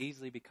very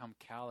easily become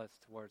callous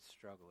towards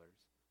strugglers.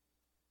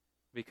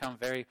 We become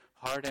very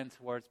hardened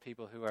towards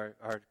people who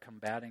are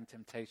combating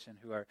temptation,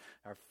 who are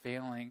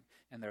failing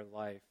in their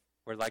life.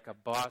 We're like a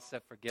boss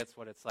that forgets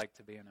what it's like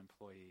to be an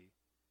employee,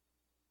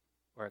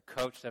 or a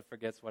coach that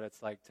forgets what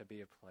it's like to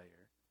be a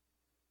player.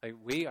 Like,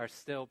 we are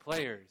still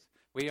players.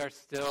 We are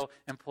still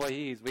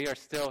employees. We are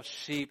still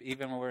sheep,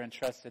 even when we're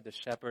entrusted to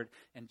shepherd.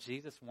 And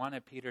Jesus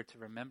wanted Peter to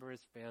remember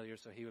his failure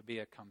so he would be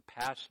a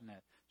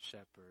compassionate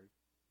shepherd.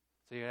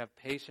 So you have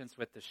patience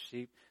with the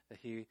sheep that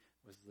he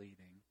was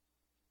leading.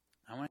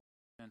 I want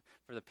to mention,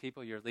 for the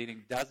people you're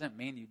leading, doesn't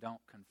mean you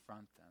don't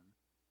confront them.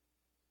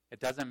 It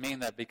doesn't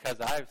mean that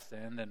because I've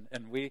sinned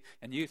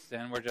and you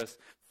sin, we're just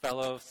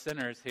fellow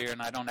sinners here,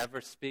 and I don't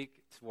ever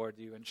speak toward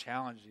you and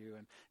challenge you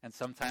and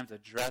sometimes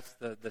address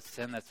the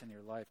sin that's in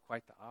your life.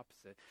 Quite the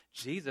opposite.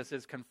 Jesus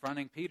is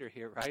confronting Peter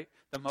here, right?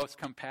 The most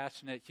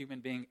compassionate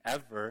human being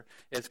ever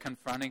is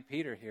confronting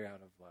Peter here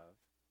out of love.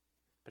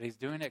 But he's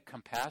doing it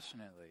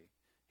compassionately.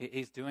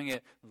 He's doing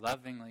it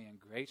lovingly and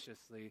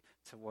graciously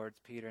towards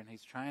Peter, and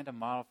he's trying to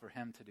model for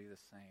him to do the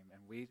same.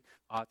 And we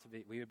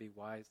would be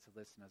wise to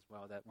listen as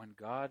well, that when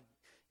God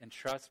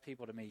entrusts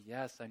people to me,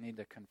 yes, I need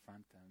to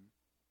confront them.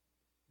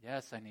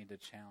 Yes, I need to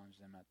challenge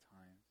them at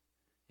times.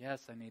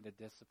 Yes, I need to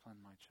discipline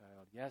my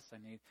child. Yes, I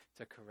need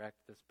to correct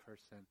this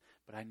person,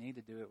 but I need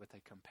to do it with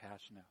a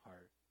compassionate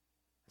heart.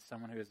 As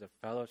someone who is a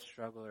fellow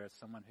struggler, as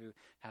someone who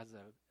has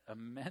an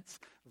immense,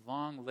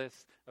 long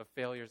list of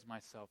failures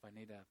myself, I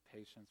need to have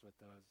patience with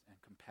those and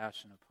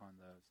compassion upon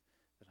those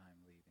that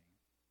I'm leading.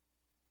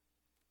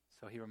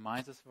 So he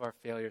reminds us of our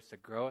failures to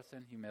grow us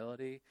in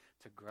humility,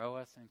 to grow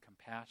us in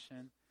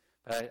compassion.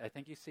 But I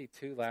think you see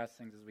two last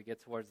things as we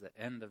get towards the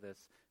end of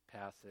this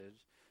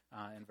passage.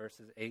 In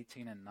verses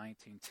 18 and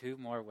 19, two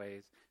more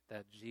ways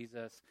that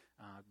Jesus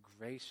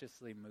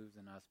graciously moves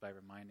in us by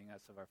reminding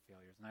us of our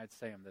failures. And I'd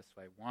say them this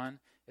way. One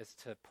is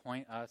to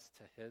point us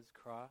to his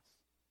cross.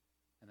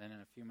 And then in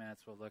a few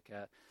minutes we'll look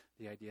at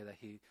the idea that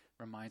he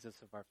reminds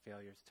us of our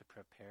failures to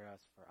prepare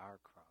us for our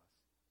cross.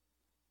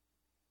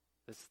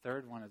 This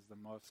third one is the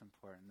most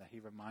important, that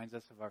he reminds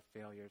us of our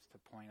failures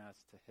to point us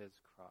to his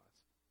cross.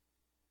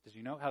 Did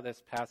you know how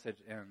this passage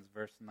ends?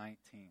 Verse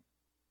 19.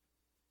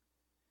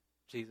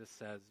 Jesus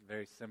says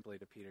very simply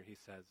to Peter, he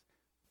says,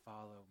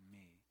 follow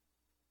me.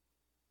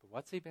 But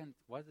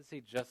what has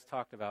he just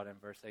talked about in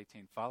verse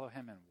 18? Follow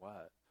him in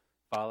what?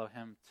 Follow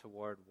him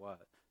toward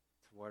what?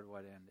 Toward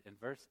what end? In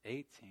verse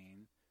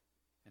 18,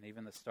 and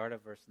even the start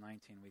of verse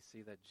 19, we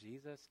see that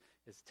Jesus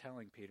is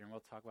telling Peter, and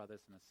we'll talk about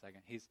this in a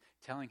second, he's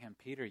telling him,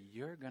 Peter,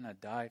 you're going to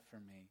die for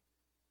me.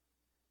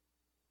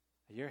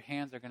 Your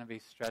hands are going to be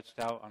stretched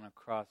out on a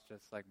cross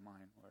just like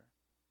mine were.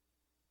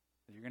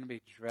 You're going to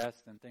be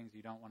dressed in things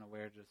you don't want to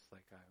wear just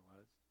like I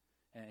was.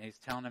 And he's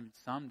telling him,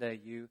 someday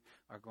you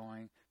are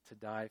going to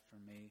die for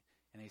me.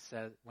 And he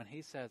says, when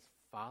he says,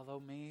 follow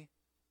me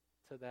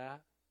to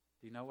that,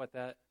 do you know what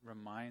that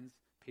reminds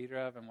Peter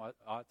of, and what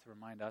ought to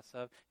remind us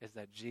of? Is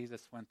that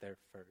Jesus went there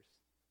first.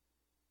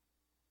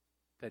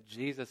 That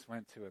Jesus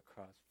went to a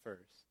cross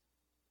first.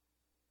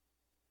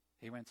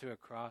 He went to a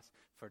cross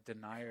for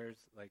deniers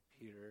like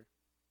Peter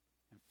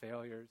and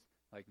failures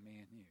like me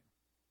and you.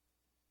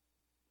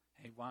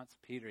 He wants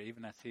Peter,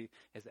 even as he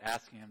is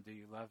asking him, do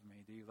you love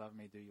me? Do you love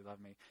me? Do you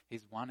love me?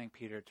 He's wanting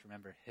Peter to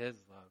remember his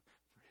love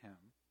for him.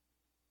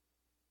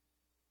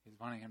 He's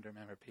wanting him to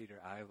remember,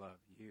 Peter, I love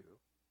you.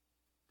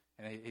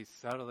 And he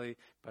subtly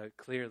but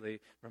clearly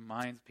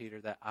reminds Peter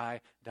that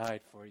I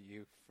died for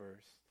you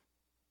first.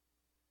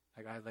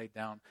 Like I laid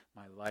down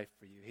my life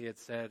for you. He had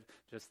said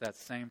just that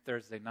same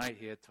Thursday night,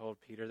 he had told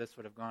Peter, this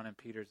would have gone in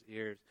Peter's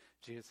ears.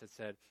 Jesus had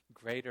said,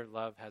 greater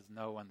love has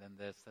no one than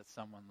this, that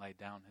someone laid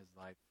down his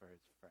life for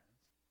his friends.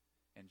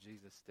 And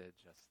Jesus did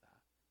just that.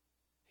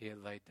 He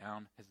had laid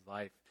down his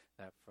life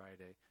that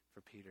Friday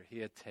for Peter. He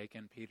had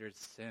taken Peter's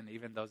sin,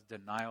 even those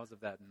denials of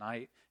that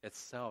night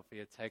itself, he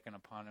had taken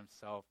upon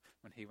himself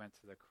when he went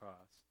to the cross.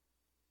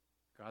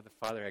 God the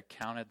Father had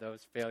counted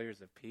those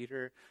failures of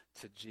Peter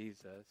to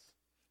Jesus,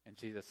 and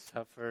Jesus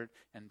suffered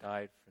and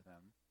died for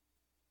them.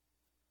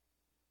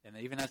 And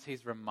even as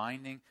he's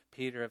reminding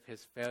Peter of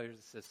his failures,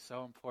 this is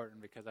so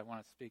important because I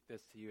want to speak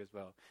this to you as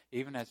well.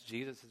 Even as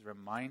Jesus is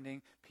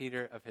reminding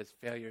Peter of his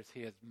failures,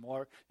 he is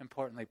more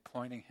importantly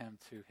pointing him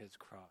to his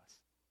cross.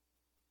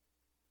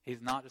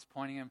 He's not just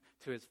pointing him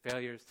to his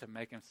failures to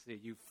make him see,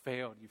 you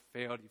failed, you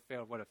failed, you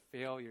failed. What a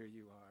failure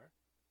you are.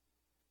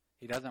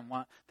 He doesn't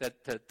want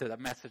the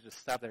message to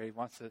stop there. He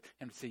wants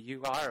him to see,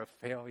 you are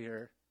a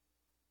failure.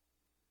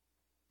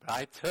 But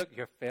I took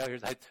your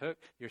failures, I took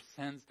your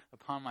sins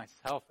upon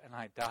myself, and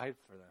I died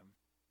for them.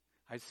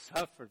 I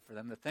suffered for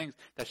them. The things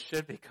that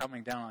should be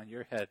coming down on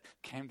your head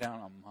came down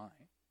on mine.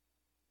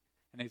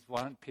 And he's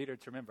wanting Peter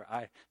to remember,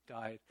 I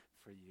died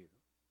for you.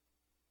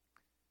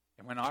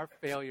 And when our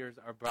failures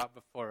are brought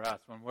before us,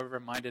 when we're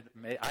reminded,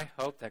 I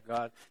hope that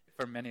God,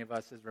 for many of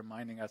us, is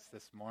reminding us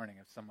this morning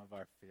of some of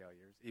our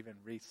failures, even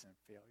recent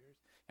failures.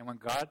 And when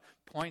God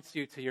points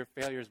you to your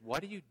failures,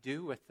 what do you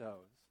do with those?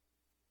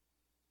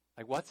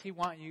 Like, what's he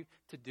want you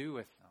to do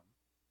with them?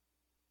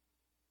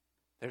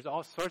 There's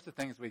all sorts of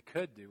things we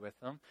could do with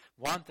them.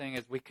 One thing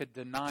is we could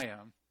deny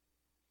them.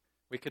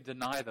 We could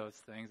deny those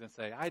things and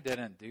say, I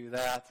didn't do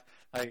that.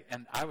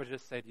 And I would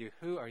just say to you,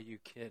 who are you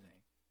kidding?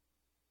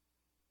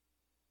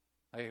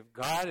 Like, if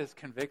God is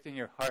convicting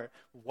your heart,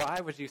 why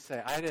would you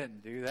say, I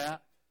didn't do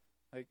that?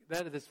 Like,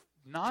 that is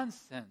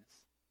nonsense.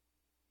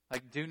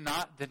 Like, do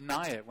not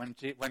deny it. When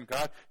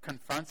God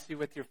confronts you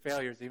with your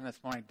failures, even this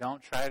morning,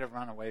 don't try to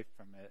run away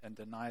from it and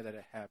deny that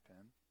it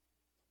happened.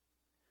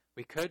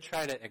 We could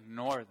try to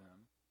ignore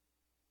them.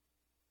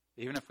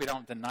 Even if we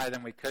don't deny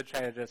them, we could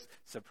try to just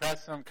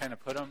suppress them, kind of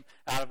put them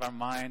out of our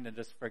mind and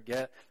just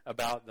forget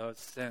about those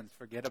sins,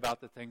 forget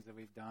about the things that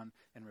we've done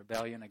in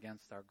rebellion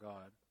against our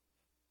God.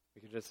 We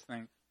could just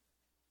think,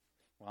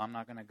 well, I'm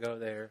not going to go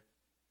there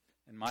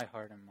in my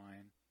heart and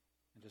mind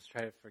and just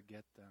try to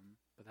forget them.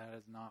 But that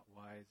is not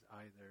wise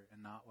either,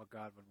 and not what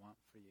God would want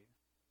for you.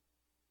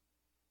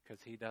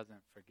 Because he doesn't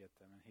forget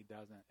them, and he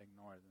doesn't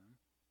ignore them.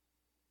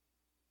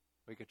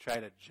 We could try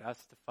to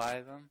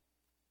justify them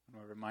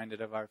when we're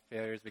reminded of our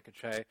failures. We could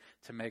try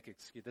to make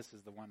excuses. This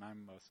is the one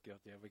I'm most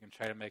guilty of. We can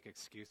try to make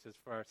excuses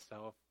for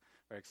ourselves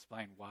or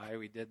explain why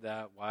we did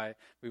that, why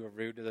we were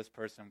rude to this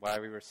person, why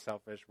we were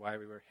selfish, why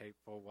we were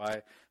hateful,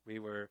 why we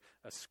were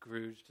a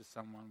Scrooge to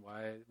someone,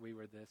 why we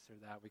were this or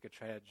that. We could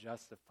try to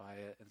justify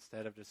it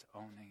instead of just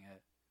owning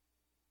it.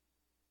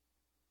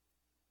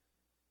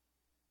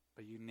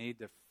 But you need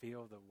to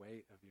feel the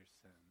weight of your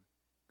sin.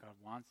 God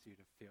wants you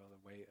to feel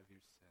the weight of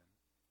your sin.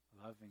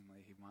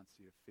 Lovingly, he wants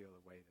you to feel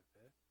the weight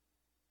of it.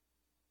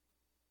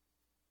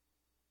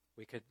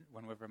 We could,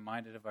 when we're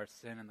reminded of our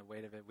sin and the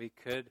weight of it, we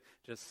could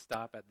just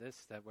stop at this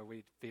step where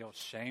we feel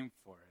shame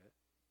for it.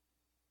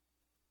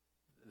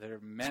 There are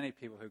many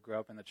people who grow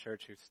up in the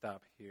church who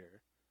stop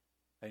here.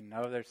 They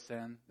know their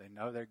sin, they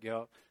know their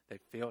guilt, they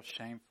feel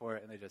shame for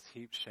it, and they just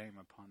heap shame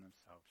upon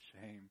themselves.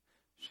 Shame.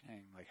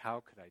 Like,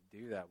 how could I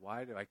do that?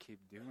 Why do I keep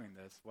doing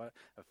this? What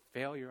a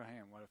failure I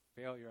am. What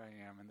a failure I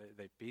am. And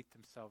they beat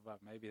themselves up.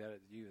 Maybe that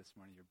is you this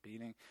morning. You're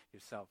beating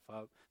yourself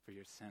up for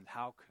your sins.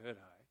 How could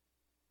I?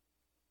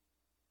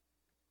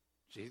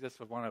 Jesus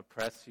would want to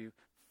press you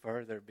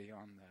further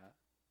beyond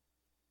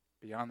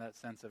that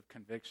sense of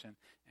conviction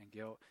and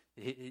guilt.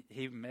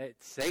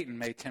 Satan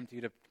may tempt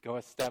you to go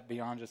a step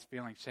beyond just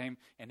feeling shame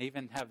and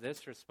even have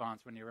this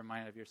response when you're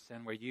reminded of your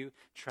sin, where you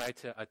try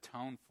to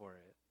atone for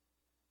it.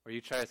 Where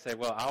you try to say,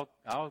 well,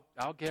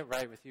 I'll get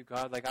right with you,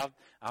 God. Like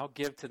I'll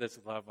give to this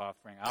love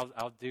offering.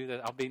 I'll do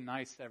that. I'll be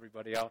nice to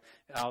everybody. I'll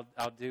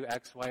do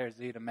X, Y, or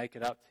Z to make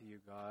it up to you,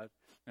 God.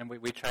 And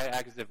we try to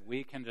act as if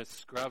we can just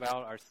scrub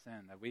out our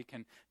sin, that we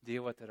can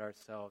deal with it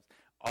ourselves.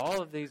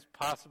 All of these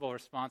possible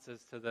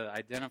responses to the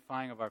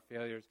identifying of our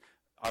failures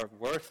are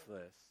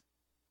worthless.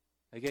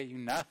 They get you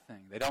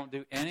nothing. They don't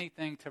do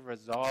anything to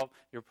resolve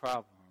your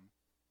problem.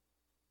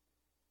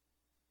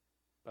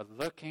 But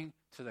looking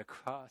to the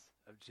cross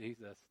of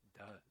Jesus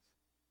does.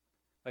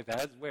 Like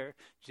that's where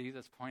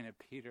Jesus pointed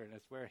Peter, and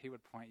it's where he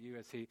would point you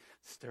as he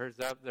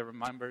stirs up the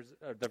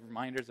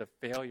reminders of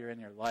failure in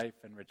your life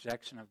and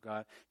rejection of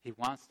God. He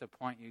wants to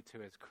point you to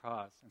his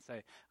cross and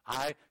say,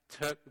 I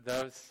took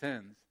those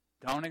sins.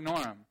 Don't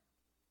ignore them.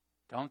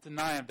 Don't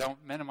deny them.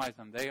 Don't minimize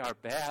them. They are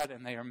bad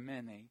and they are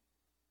many.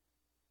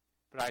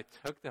 But I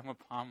took them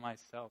upon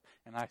myself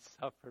and I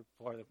suffered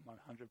for them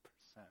 100%.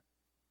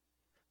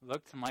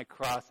 Look to my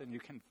cross and you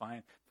can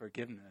find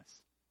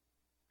forgiveness.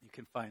 You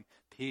can find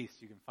peace.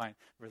 You can find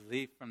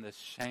relief from this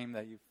shame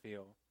that you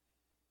feel.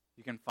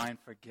 You can find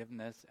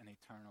forgiveness and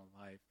eternal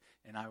life.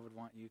 And I would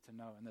want you to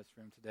know in this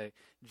room today,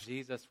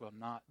 Jesus will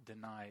not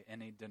deny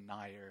any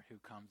denier who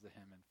comes to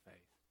him in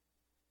faith.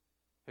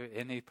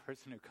 Any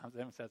person who comes to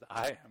him and says,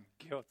 I am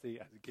guilty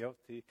as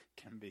guilty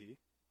can be.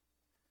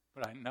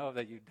 But I know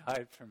that you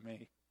died for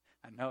me.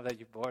 I know that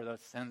you bore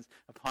those sins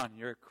upon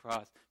your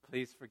cross.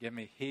 Please forgive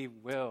me. He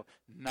will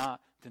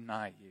not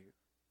deny you.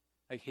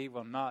 Like he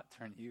will not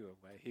turn you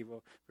away. He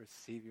will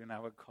receive you, and I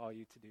would call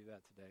you to do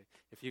that today.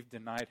 If you've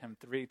denied him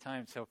 3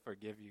 times, he'll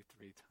forgive you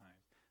 3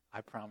 times.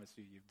 I promise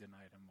you, you've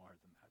denied him more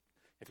than that.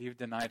 If you've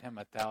denied him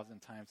 1,000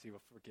 times, he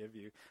will forgive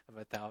you of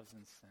 1,000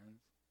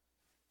 sins.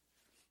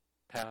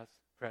 Past,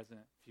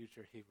 present,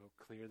 future, he will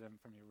clear them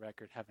from your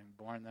record, having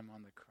borne them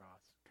on the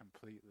cross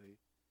completely.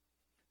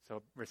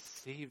 So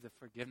receive the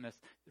forgiveness,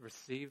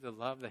 receive the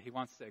love that he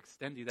wants to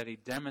extend you, that he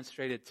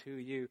demonstrated to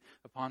you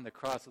upon the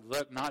cross.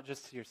 Look not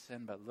just to your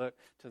sin, but look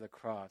to the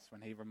cross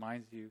when he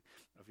reminds you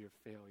of your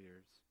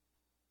failures.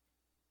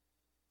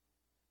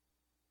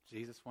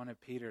 Jesus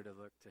wanted Peter to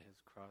look to his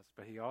cross,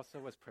 but he also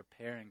was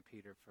preparing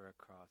Peter for a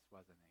cross,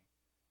 wasn't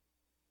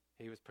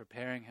he? He was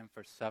preparing him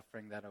for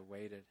suffering that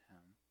awaited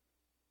him.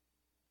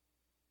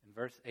 In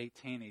verse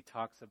 18, he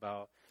talks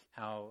about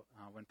how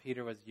when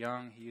Peter was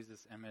young, he used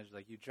this image,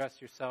 like you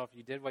dress yourself,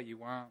 you did what you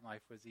want,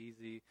 life was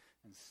easy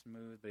and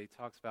smooth. But he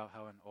talks about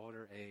how in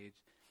older age,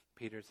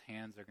 Peter's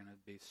hands are going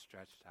to be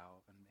stretched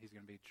out, and he's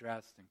going to be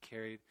dressed and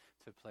carried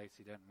to a place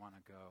he didn't want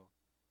to go.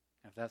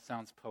 And if that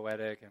sounds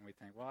poetic and we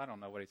think, well, I don't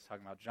know what he's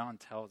talking about, John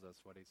tells us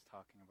what he's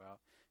talking about.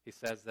 He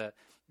says that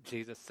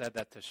Jesus said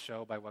that to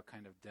show by what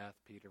kind of death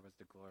Peter was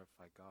to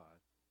glorify God.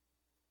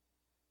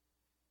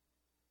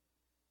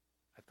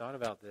 I thought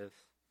about this.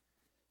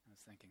 I was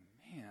thinking,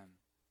 man,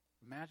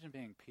 imagine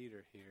being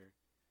Peter here.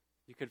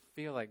 You could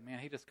feel like, man,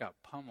 he just got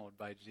pummeled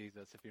by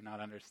Jesus if you're not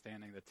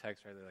understanding the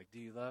text right. They're like, do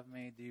you love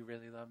me? Do you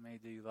really love me?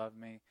 Do you love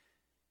me?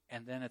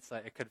 And then it's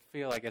like, it could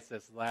feel like it's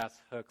this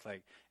last hook,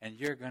 like, and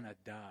you're going to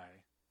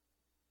die.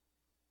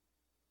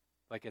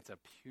 Like it's a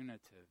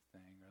punitive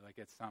thing or like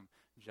it's some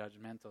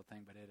judgmental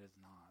thing, but it is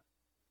not.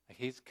 Like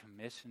he's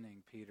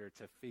commissioning Peter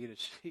to feed his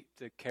sheep,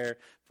 to care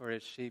for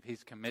his sheep.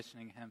 He's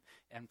commissioning him.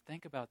 And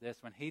think about this.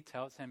 When he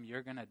tells him,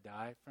 you're going to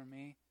die for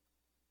me,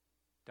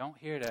 don't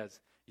hear it as,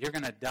 you're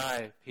going to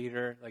die,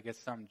 Peter, like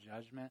it's some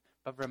judgment.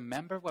 But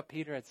remember what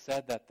Peter had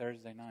said that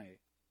Thursday night.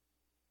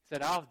 He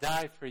said, I'll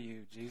die for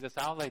you, Jesus.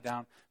 I'll lay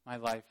down my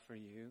life for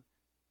you.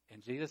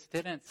 And Jesus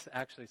didn't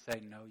actually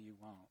say, no, you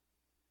won't.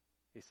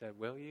 He said,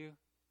 will you?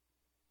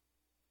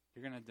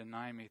 You're going to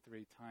deny me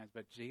 3 times.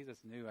 But Jesus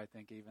knew, I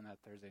think, even that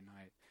Thursday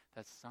night,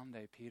 that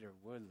someday Peter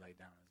would lay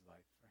down his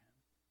life for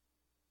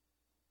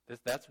him.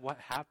 That's what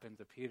happened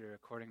to Peter,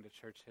 according to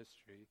church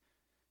history,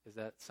 is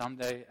that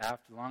someday,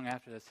 long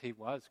after this, he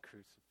was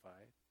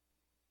crucified.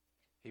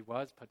 He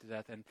was put to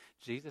death. And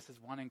Jesus is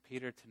wanting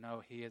Peter to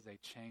know he is a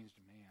changed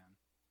man.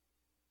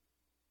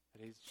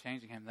 That he's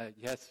changing him. That,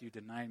 yes, you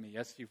denied me.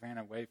 Yes, you ran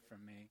away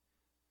from me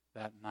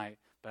that night,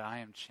 but I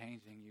am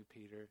changing you,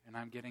 Peter, and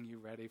I'm getting you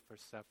ready for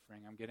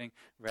suffering. I'm getting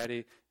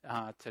ready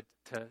to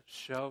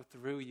show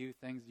through you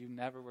things you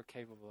never were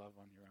capable of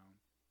on your own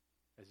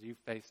as you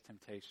face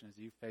temptation, as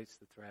you face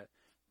the threat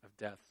of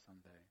death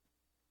someday.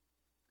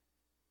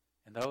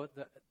 And though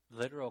the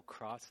literal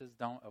crosses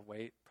don't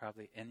await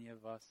probably any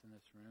of us in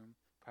this room,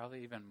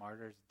 probably even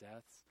martyrs'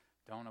 deaths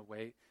don't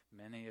await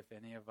many, if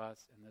any of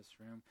us in this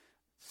room,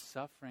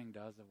 suffering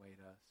does await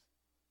us.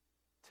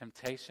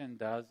 Temptation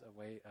does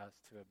await us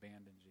to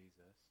abandon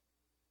Jesus.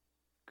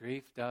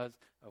 Grief does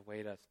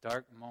await us.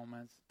 Dark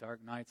moments, dark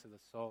nights of the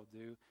soul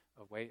do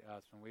await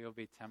us when we will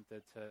be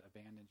tempted to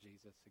abandon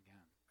Jesus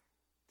again,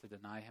 to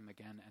deny him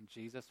again. And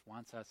Jesus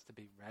wants us to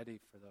be ready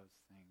for those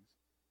things.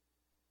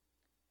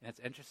 And it's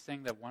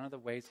interesting that one of the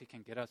ways he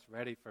can get us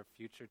ready for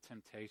future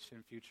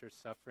temptation, future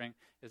suffering,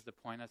 is to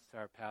point us to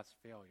our past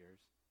failures,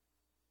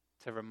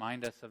 to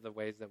remind us of the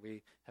ways that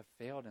we have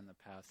failed in the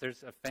past.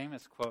 There's a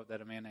famous quote that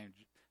a man named,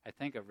 I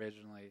think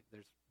originally,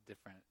 there's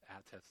different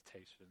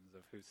attestations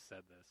of who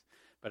said this,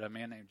 but a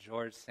man named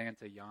George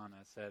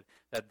Santayana said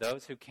that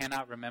those who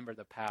cannot remember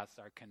the past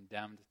are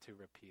condemned to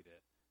repeat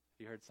it.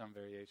 You heard some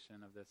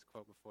variation of this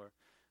quote before?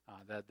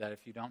 That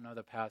if you don't know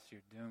the past,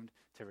 you're doomed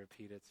to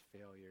repeat its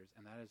failures.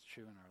 And that is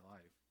true in our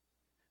life.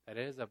 That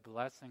it is a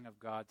blessing of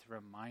God to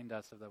remind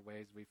us of the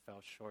ways we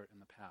fell short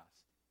in the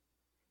past,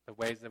 the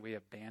ways that we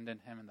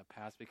abandoned him in the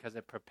past, because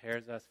it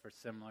prepares us for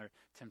similar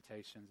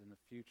temptations in the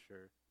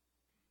future.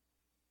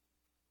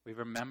 We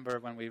remember,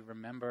 when we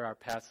remember our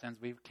past sins,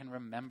 we can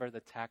remember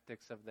the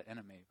tactics of the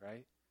enemy,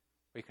 right?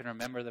 We can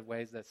remember the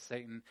ways that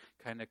Satan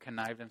kind of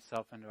connived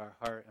himself into our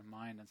heart and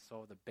mind and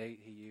soul, the bait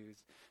he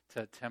used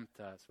to tempt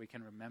us. We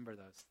can remember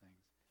those things.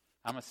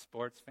 I'm a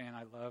sports fan.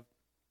 I love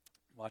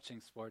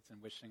watching sports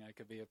and wishing I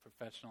could be a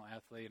professional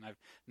athlete. And I've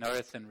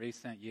noticed in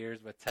recent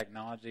years with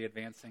technology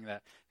advancing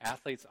that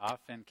athletes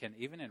often can,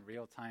 even in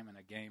real time in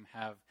a game,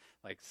 have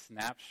like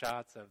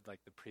snapshots of like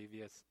the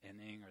previous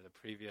inning or the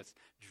previous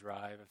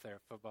drive if they're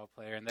a football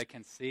player. And they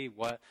can see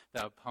what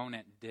the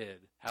opponent did,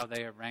 how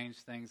they arranged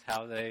things,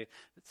 how they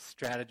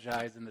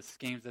strategized, and the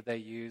schemes that they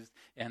used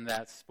in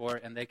that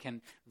sport. And they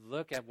can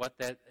look at what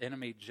that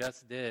enemy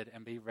just did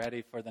and be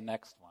ready for the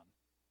next one.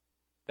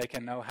 They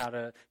can know how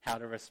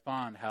to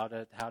respond, how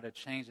to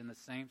change. And the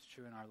same is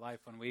true in our life.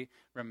 When we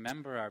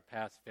remember our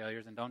past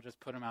failures and don't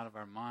just put them out of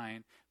our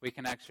mind, we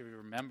can actually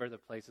remember the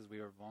places we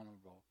were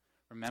vulnerable.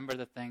 Remember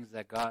the things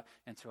that got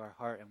into our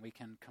heart, and we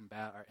can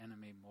combat our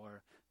enemy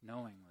more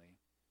knowingly.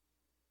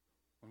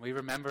 When we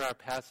remember our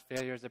past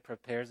failures, it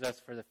prepares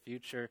us for the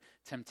future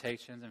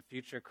temptations and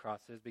future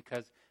crosses,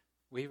 because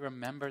we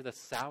remember the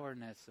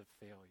sourness of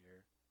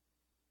failure.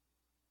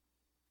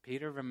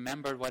 Peter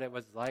remembered what it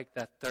was like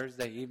that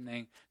Thursday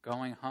evening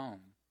going home.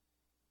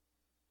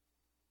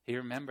 He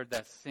remembered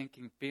that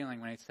sinking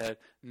feeling when he said,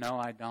 "No,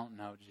 I don't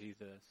know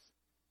Jesus."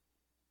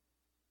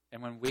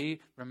 And when we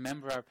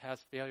remember our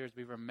past failures,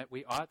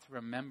 we ought to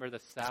remember the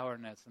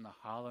sourness and the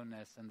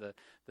hollowness and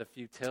the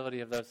futility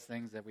of those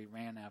things that we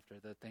ran after,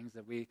 the things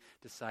that we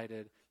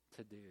decided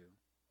to do.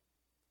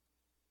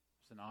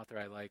 There's an author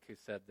I like who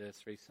said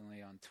this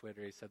recently on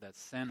Twitter. He said that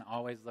sin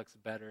always looks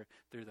better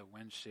through the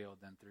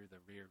windshield than through the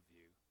rear view.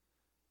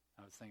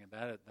 I was thinking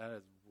that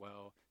is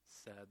well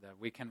said, that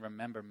we can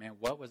remember, man,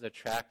 what was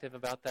attractive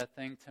about that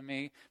thing to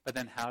me, but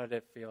then how did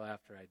it feel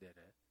after I did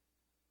it?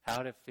 How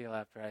did it feel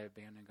after I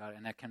abandoned God?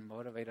 And that can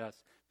motivate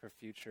us for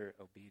future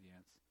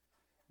obedience.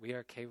 We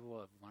are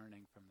capable of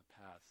learning from the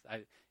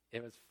past.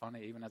 It was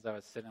funny, even as I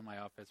was sitting in my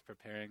office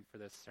preparing for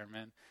this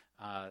sermon,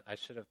 I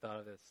should have thought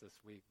of this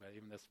week, but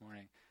even this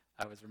morning,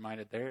 I was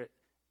reminded there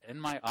in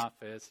my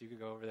office, you could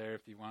go over there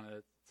if you want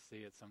to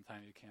see it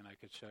sometime, you can, I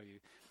could show you.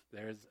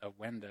 There's a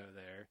window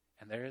there,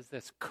 and there is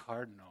this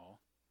cardinal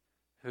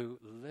who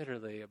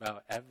literally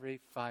about every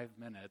 5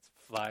 minutes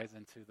flies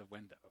into the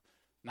window.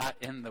 Not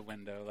in the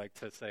window, like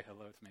to say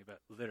hello to me, but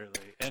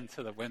literally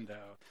into the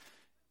window.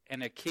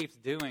 And it keeps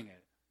doing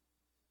it,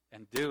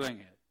 and doing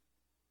it,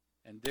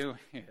 and doing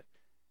it.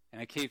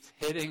 And it keeps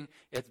hitting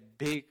its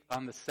beak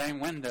on the same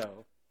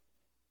window.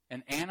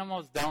 And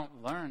animals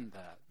don't learn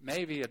that.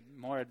 Maybe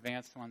more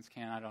advanced ones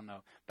can, I don't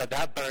know. But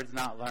that bird's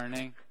not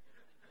learning.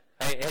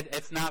 Hey,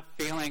 it's not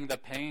feeling the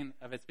pain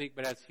of its beak.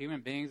 But as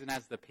human beings and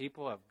as the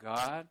people of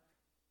God,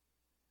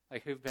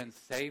 like who've been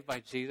saved by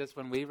Jesus,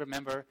 when we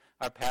remember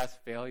our past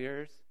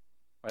failures,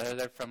 whether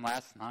they're from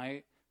last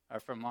night or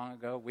from long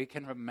ago, we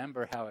can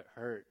remember how it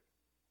hurt.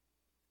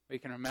 We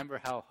can remember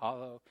how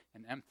hollow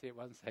and empty it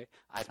was and say,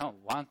 I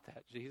don't want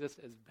that. Jesus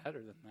is better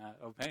than that.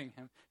 Obeying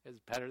him is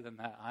better than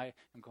that. I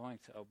am going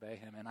to obey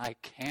him, and I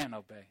can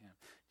obey him.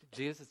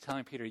 Jesus is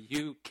telling Peter,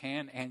 you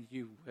can and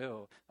you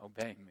will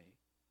obey me.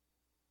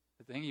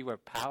 The thing you were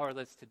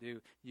powerless to do,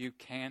 you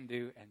can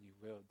do and you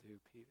will do,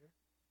 Peter.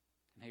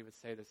 And he would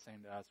say the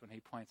same to us. When he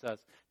points us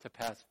to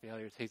past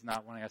failures, he's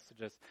not wanting us to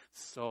just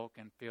sulk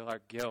and feel our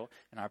guilt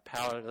and our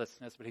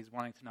powerlessness, but he's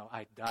wanting to know,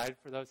 I died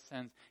for those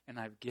sins, and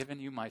I've given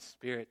you my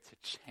Spirit to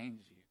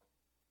change you,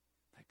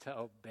 like to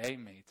obey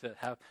me, to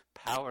have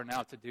power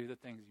now to do the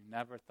things you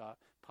never thought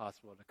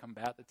possible, to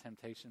combat the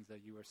temptations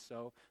that you were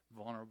so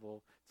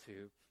vulnerable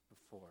to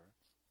before.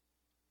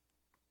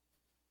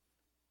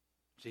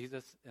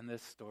 Jesus, in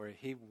this story,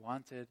 he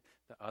wanted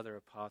the other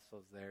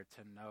apostles there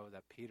to know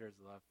that Peter's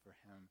love for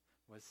him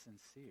was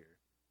sincere.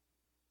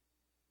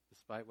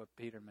 Despite what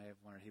Peter may have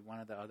learned, he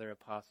wanted the other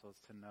apostles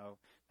to know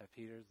that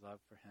Peter's love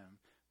for him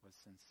was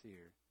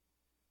sincere.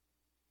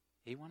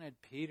 He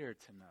wanted Peter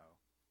to know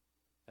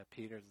that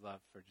Peter's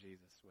love for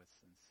Jesus was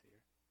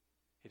sincere.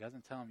 He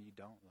doesn't tell him, you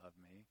don't love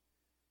me.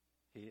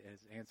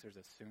 His answers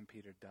assume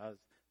Peter does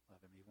love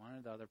him. He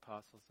wanted the other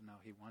apostles to know.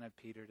 He wanted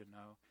Peter to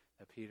know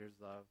that Peter's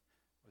love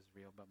was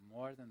real. But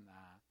more than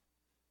that,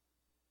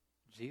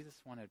 Jesus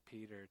wanted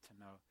Peter to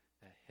know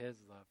that his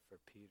love for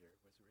Peter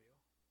was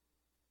real.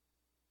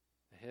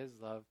 His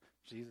love,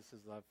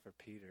 Jesus' love for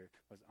Peter,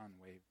 was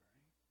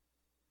unwavering.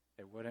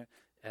 It wouldn't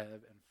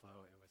ebb and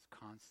flow. It was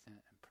constant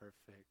and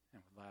perfect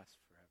and would last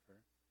forever.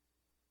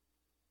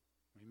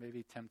 We may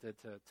be tempted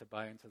to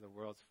buy into the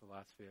world's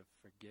philosophy of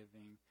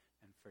forgiving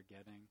and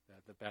forgetting,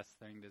 that the best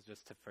thing is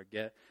just to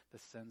forget the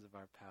sins of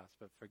our past.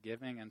 But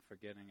forgiving and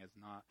forgetting is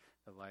not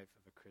the life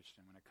of a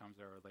Christian. When it comes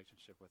to our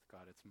relationship with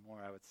God, it's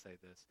more, I would say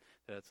this,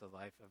 that it's a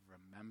life of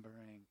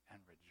remembering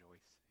and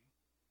rejoicing.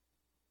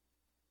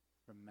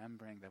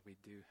 Remembering that we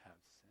do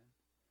have sin,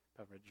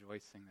 but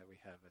rejoicing that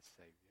we have a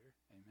Savior.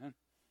 Amen.